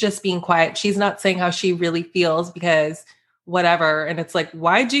 she's just being quiet. She's not saying how she really feels because whatever. And it's like,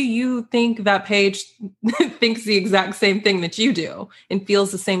 why do you think that Paige thinks the exact same thing that you do and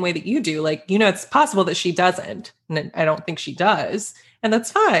feels the same way that you do? Like, it's possible that she doesn't. And I don't think she does. And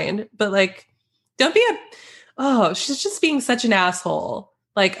that's fine. But like, don't be she's just being such an asshole.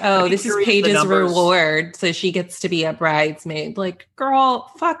 Like, oh, this is Paige's reward, so she gets to be a bridesmaid. Like,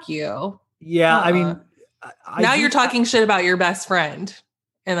 girl, fuck you. Yeah, I mean, now you're talking shit about your best friend,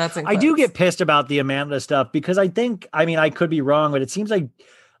 and that's I do get pissed about the Amanda stuff, because I could be wrong, but it seems like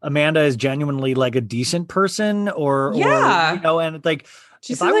Amanda is genuinely like a decent person, or and like,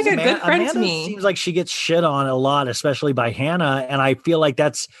 she seems like a good friend to me. Seems like she gets shit on a lot, especially by Hannah, and I feel like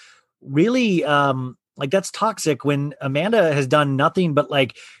that's really that's toxic when Amanda has done nothing but,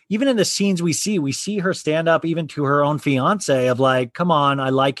 like, even in the scenes we see her stand up even to her own fiance of like, come on, I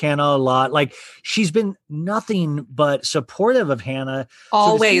like Hannah a lot. Like, she's been nothing but supportive of Hannah.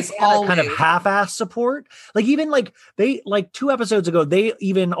 Always kind of half-ass support. Like, even like they, like 2 episodes ago,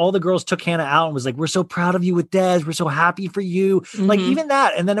 all the girls took Hannah out and was like, we're so proud of you with Des. We're so happy for you. Mm-hmm. Like, even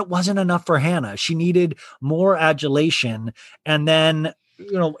that. And then it wasn't enough for Hannah. She needed more adulation. And then,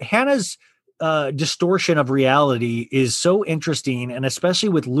 Hannah's distortion of reality is so interesting, and especially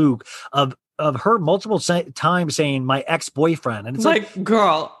with Luke, of her multiple times saying my ex-boyfriend, and it's like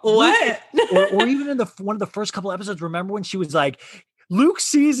girl, what? or even in one of the first couple episodes, remember when she was like, Luke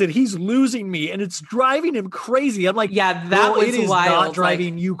sees it, he's losing me, and it's driving him crazy. I'm like, yeah, that was it is wild. Not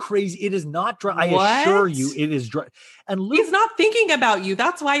driving you crazy. It is not I assure you, it is. And Luke, he's not thinking about you.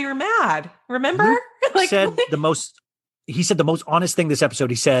 That's why you're mad. Remember? Luke said the most honest thing this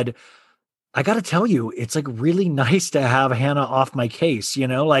episode. He said, I got to tell you, it's like really nice to have Hannah off my case,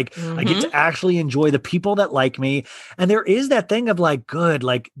 like I get to actually enjoy the people that like me. And there is that thing of like, good,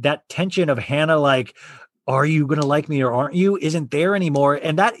 like that tension of Hannah, like, are you going to like me or aren't you? Isn't there anymore.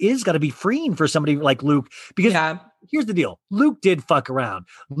 And that is got to be freeing for somebody like Luke, because here's the deal. Luke did fuck around.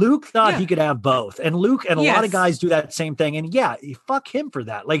 Luke thought he could have both. And Luke and a lot of guys do that same thing. And fuck him for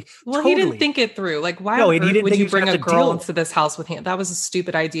that. Like, he didn't think it through. Like, why would you bring a girl into this house with him? That was a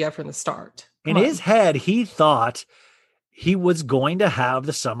stupid idea from the start. In his head, he thought he was going to have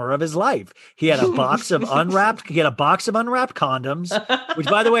the summer of his life. He had a box of unwrapped condoms, which,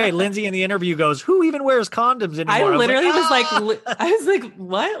 by the way, Lindsay in the interview goes, who even wears condoms anymore? I literally was like,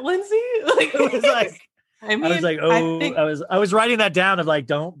 what, Lindsay? Like, it was like, I was like, I was writing that down of like,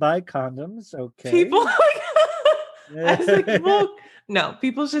 don't buy condoms. Okay. People I was like, well, no,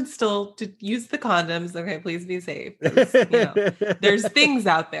 people should still use the condoms. Okay, please be safe. There's things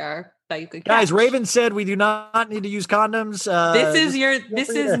out there that you could catch. Guys, Raven said we do not need to use condoms. This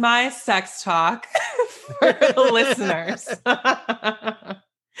is my sex talk for the listeners.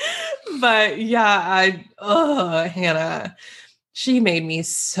 But Hannah, she made me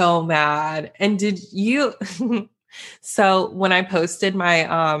so mad. And did you? So when I posted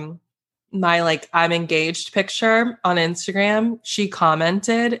my my like I'm engaged picture on Instagram, she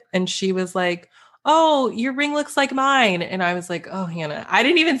commented and she was like, oh, your ring looks like mine. And I was like, oh, Hannah, I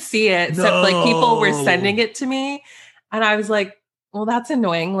didn't even see it. Except like people were sending it to me. And I was like, well, that's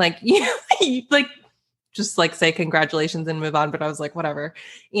annoying. Like, like just like say congratulations and move on. But I was like, whatever.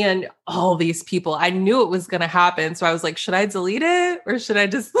 And all these people, I knew it was going to happen. So I was like, should I delete it or should I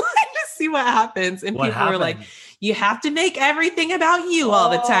just see what happens? And people were like, you have to make everything about you all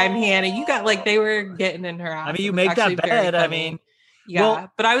the time, Hannah. You got like, they were getting in her ass. I mean, you make that bed. I mean,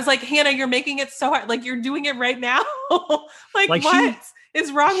 but I was like, Hannah, you're making it so hard. Like, you're doing it right now. like what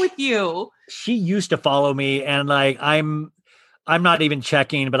is wrong with you? She used to follow me, and like, I'm not even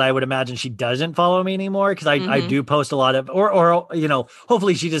checking, but I would imagine she doesn't follow me anymore, because I do post a lot of, or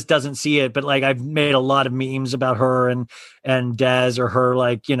hopefully she just doesn't see it. But like, I've made a lot of memes about her and Des, or her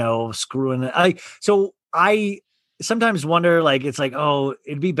like, screwing it. I sometimes wonder, like, it's like, oh,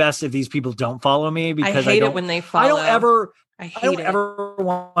 it'd be best if these people don't follow me, because I hate it when they follow. I don't ever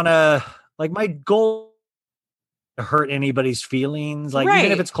want to, like, my goal hurt anybody's feelings. Like even if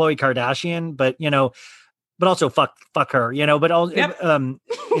Right. it's Khloe Kardashian, but but also fuck her, but all Yep. in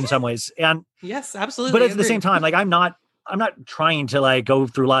some ways. And Yes, absolutely. but at the Agreed. same time, like I'm not trying to like go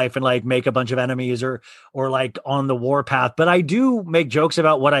through life and like make a bunch of enemies or like on the war path, but I do make jokes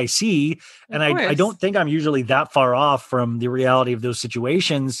about what I see. And I course. don't think I'm usually that far off from the reality of those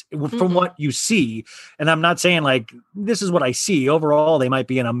situations from what you see. And I'm not saying like, this is what I see. Overall, they might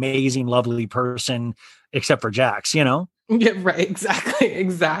be an amazing, lovely person, except for Jax, Yeah, right.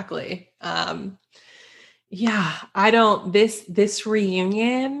 Exactly. Yeah, I don't, this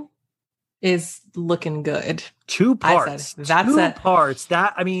reunion is looking good. 2 parts. Parts.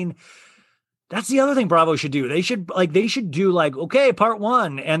 That, I mean, that's the other thing Bravo should do. They should do like, okay, part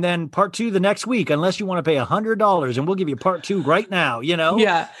 1 and then part 2 the next week, unless you want to pay $100 and we'll give you part 2 right now,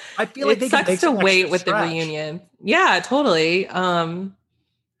 Yeah. I feel like it they sucks to wait with stretch. the reunion. Yeah, totally.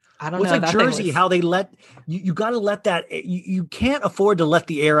 I don't know. It's like Jersey, how they let you got to let that you can't afford to let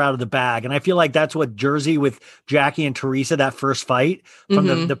the air out of the bag. And I feel like that's what Jersey with Jackie and Teresa, that first fight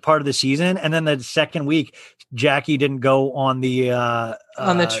from the part of the season. And then the second week, Jackie didn't go on the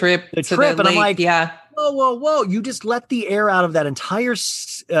trip. And I'm like, yeah. Whoa. You just let the air out of that entire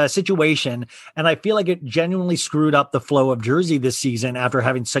situation. And I feel like it genuinely screwed up the flow of Jersey this season after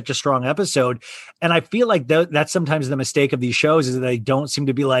having such a strong episode. And I feel like that's sometimes the mistake of these shows is that they don't seem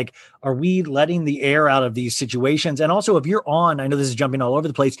to be like, are we letting the air out of these situations? And also if you're on, I know this is jumping all over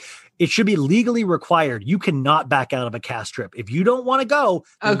the place, it should be legally required. You cannot back out of a cast trip. If you don't want to go,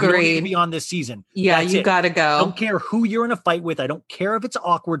 you don't need to be on this season. Yeah, you got to go. I don't care who you're in a fight with. I don't care if it's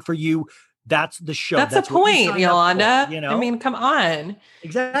awkward for you. That's the show. That's the point, Yolanda. For, I mean, come on.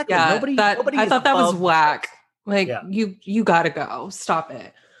 Exactly. Yeah, nobody I thought that was whack. Like you got to go. Stop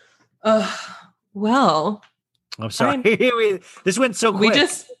it. Well, I'm sorry. This went so quick.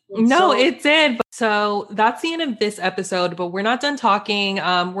 It did. So that's the end of this episode, but we're not done talking.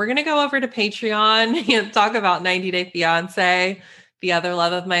 We're going to go over to Patreon and talk about 90 Day Fiance, the other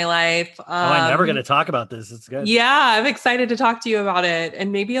love of my life. I'm never going to talk about this. It's good. Yeah, I'm excited to talk to you about it,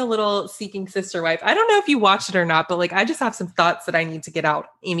 and maybe a little Seeking Sister Wife. I don't know if you watched it or not, but like I just have some thoughts that I need to get out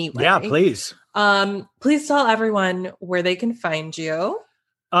anyway. Yeah, please. Please tell everyone where they can find you.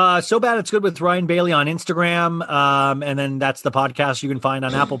 So Bad It's Good with Ryan Bailey on Instagram. And then that's the podcast you can find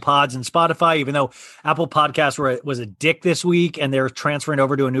on Apple Pods and Spotify, even though Apple Podcasts was a dick this week and they're transferring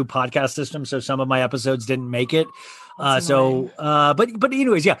over to a new podcast system. So some of my episodes didn't make it. But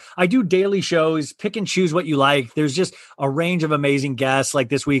anyways, yeah, I do daily shows, pick and choose what you like. There's just a range of amazing guests. Like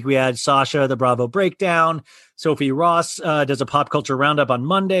this week we had Sasha, the Bravo Breakdown. Sophie Ross does a pop culture roundup on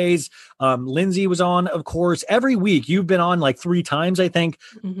Mondays. Lindsay was on, of course, every week. You've been on like 3 times, I think.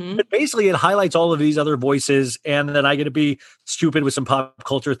 Mm-hmm. But basically it highlights all of these other voices. And then I get to be stupid with some pop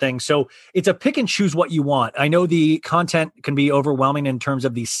culture things. So it's a pick and choose what you want. I know the content can be overwhelming in terms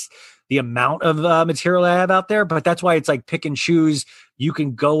of the amount of material I have out there, but that's why it's like pick and choose. You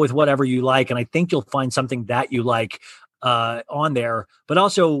can go with whatever you like. And I think you'll find something that you like on there. But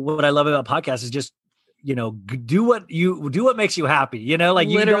also what I love about podcasts is just, do what makes you happy, like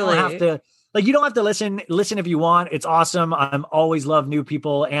literally. You don't have to listen if you want. It's awesome. I'm always love new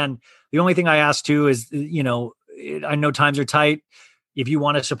people. And the only thing I ask too is, I know times are tight. If you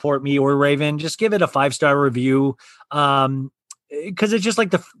want to support me or Raven, just give it a 5-star review. Because it's just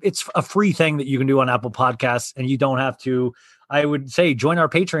like it's a free thing that you can do on Apple Podcasts, and you don't have to. I would say join our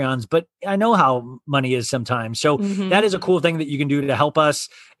Patreons, but I know how money is sometimes. So that is a cool thing that you can do to help us.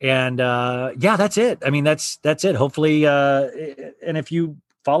 And that's it. I mean, that's it. Hopefully, and if you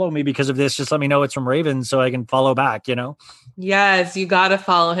follow me because of this, just let me know it's from Raven so I can follow back. Yes, you got to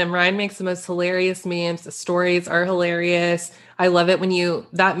follow him. Ryan makes the most hilarious memes. The stories are hilarious. I love it when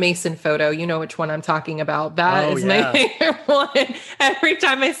that Mason photo, you know which one I'm talking about. That is my favorite one. Every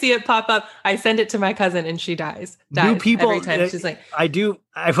time I see it pop up, I send it to my cousin and she dies New people, every time. She's like, I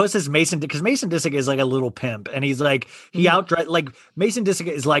post this Mason because Mason Disick is like a little pimp, and he's like Mason Disick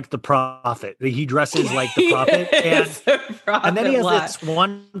is like the prophet. He dresses like the prophet, and then he has this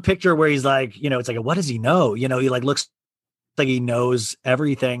one picture where he's like, it's like, what does he know? He like looks like he knows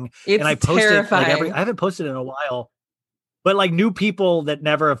everything. It's and I post terrifying. it I haven't posted in a while. But like new people that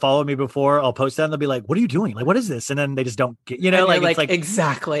never have followed me before, I'll post that and they'll be like, what are you doing? Like, what is this? And then they just don't get, it's like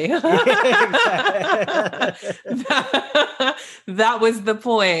exactly. That was the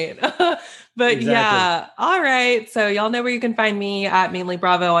point. But exactly. Yeah. All right. So y'all know where you can find me at Mainly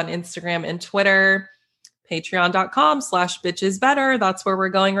Bravo on Instagram and Twitter. Patreon.com/bitchesbetter. That's where we're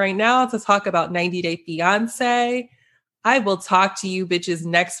going right now to talk about 90 Day Fiance. I will talk to you bitches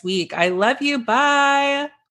next week. I love you. Bye.